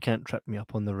 and he can't trip me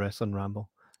up on the wrestling ramble.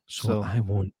 So I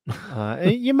won't.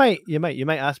 You might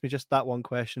ask me just that one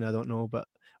question. I don't know, but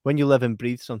when you live and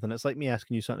breathe something, it's like me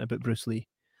asking you something about Bruce Lee.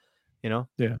 You know?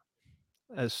 Yeah.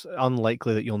 It's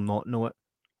unlikely that you'll not know it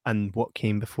and what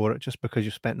came before it just because you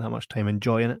spent that much time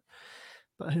enjoying it.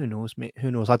 But who knows, mate?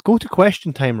 Who knows? I'd go to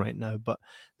question time right now, but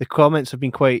the comments have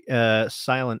been quite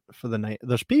silent for the night.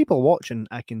 There's people watching,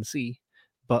 I can see,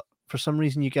 but for some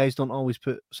reason you guys don't always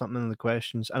put something in the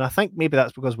questions, and I think maybe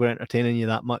that's because we're entertaining you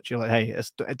that much. You're like, hey,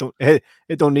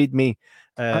 it don't need me.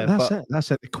 That's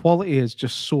it. The quality is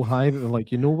just so high that they're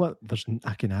like, you know what?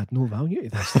 I can add no value to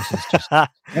this. This is just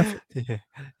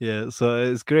yeah. So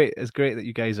it's great. It's great that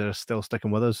you guys are still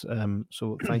sticking with us.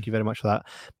 So thank you very much for that.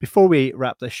 Before we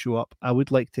wrap this show up, I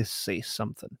would like to say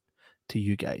something to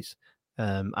you guys.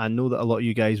 I know that a lot of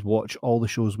you guys watch all the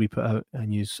shows we put out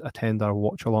and you attend our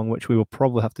watch along, which we will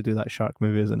probably have to do that shark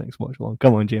movie as the next watch along.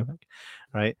 Come on, J-Mac.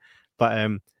 Right.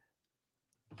 But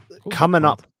coming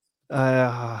up,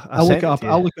 I'll look it up.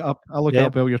 I'll look it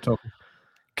up while you're talking.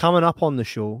 Coming up on the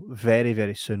show very,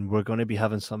 very soon, we're going to be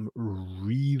having some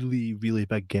really, really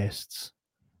big guests.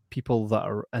 People that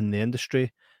are in the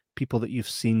industry, people that you've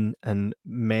seen in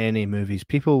many movies,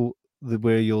 people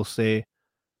where you'll say,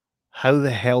 how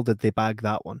the hell did they bag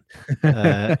that one?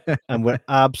 And we're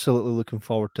absolutely looking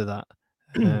forward to that.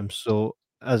 So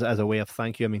as a way of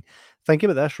thank you, I mean, think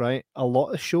about this, right? A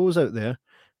lot of shows out there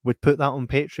would put that on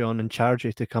Patreon and charge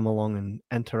you to come along and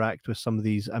interact with some of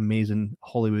these amazing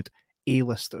Hollywood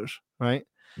A-listers, right?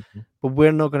 Mm-hmm. But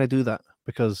we're not going to do that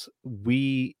because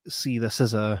we see this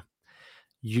as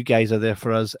you guys are there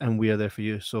for us and we are there for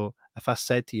you. So if I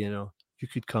said to you, you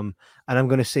could come, and I'm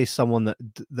going to say someone that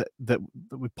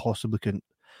we possibly couldn't.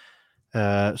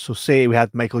 So say we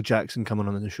had Michael Jackson coming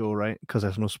on the show, right? Because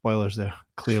there's no spoilers there,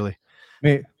 clearly.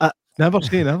 Mate, never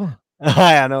say never.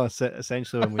 I know,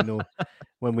 essentially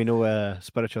when we know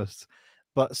spiritualists.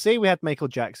 But say we had Michael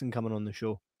Jackson coming on the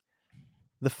show.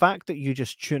 The fact that you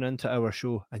just tune into our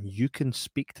show and you can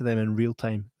speak to them in real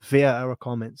time via our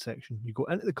comment section. You go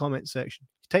into the comment section,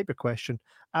 you type your question.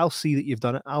 I'll see that you've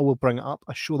done it. I will bring it up.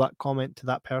 I show that comment to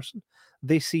that person.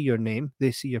 They see your name,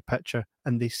 they see your picture,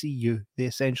 and they see you. They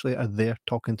essentially are there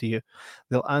talking to you.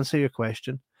 They'll answer your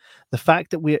question. The fact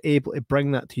that we're able to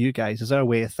bring that to you guys is our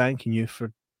way of thanking you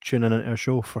for tuning into our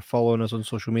show, for following us on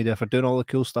social media, for doing all the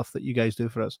cool stuff that you guys do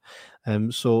for us.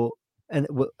 So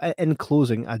in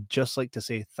closing, I'd just like to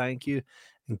say thank you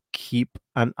and keep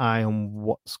an eye on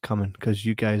what's coming because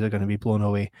you guys are going to be blown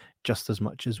away just as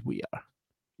much as we are.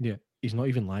 Yeah, he's not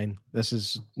even lying.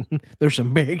 There's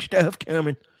some big stuff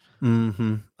coming.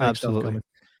 Mm-hmm. Absolutely.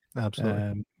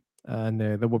 And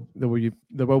there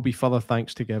will be further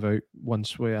thanks to give out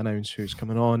once we announce who's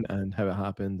coming on and how it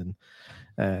happened.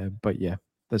 And but yeah,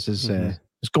 this is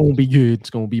it's going to be good. It's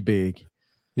going to be big.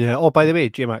 Yeah. Oh, by the way,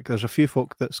 J-Mac, there's a few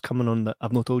folk that's coming on that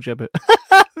I've not told you about.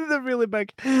 They're really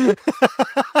big.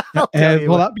 Well,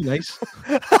 that'd be nice.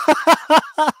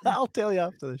 I'll tell you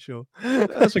after the show.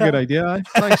 That's a good idea.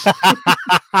 Thanks.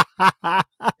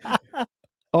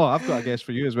 Oh, I've got a guest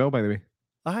for you as well, by the way.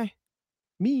 Aye.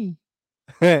 Me.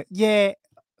 Yeah.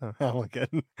 Oh my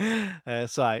god.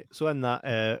 So in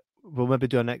that, we'll maybe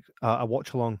do a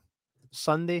watch along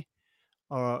Sunday,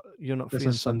 or you're not free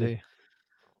on Sunday.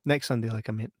 Next Sunday, like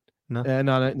I meant. No,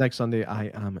 no, next Sunday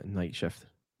I am at night shift.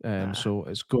 So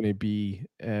it's going to be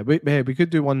we could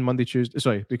do one Monday, Tuesday.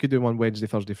 Sorry, we could do one Wednesday,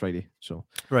 Thursday, Friday. So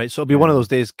right, so it'll be one of those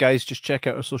days, guys. Just check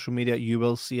out our social media; you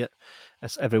will see it.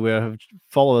 It's everywhere.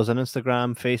 Follow us on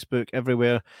Instagram, Facebook,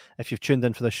 everywhere. If you've tuned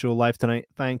in for the show live tonight,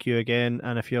 thank you again.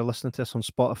 And if you're listening to us on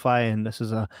Spotify, and this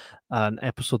is an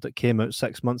episode that came out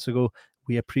 6 months ago,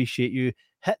 we appreciate you.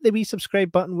 Hit the wee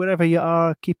subscribe button wherever you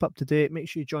are. Keep up to date. Make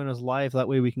sure you join us live. That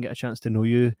way we can get a chance to know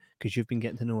you, because you've been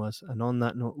getting to know us. And on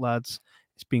that note, lads,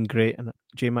 it's been great. And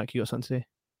J-Mac, you got something to say?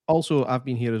 Also, I've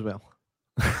been here as well.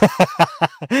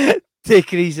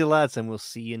 Take it easy, lads, and we'll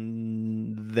see you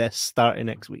in this starting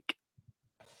next week.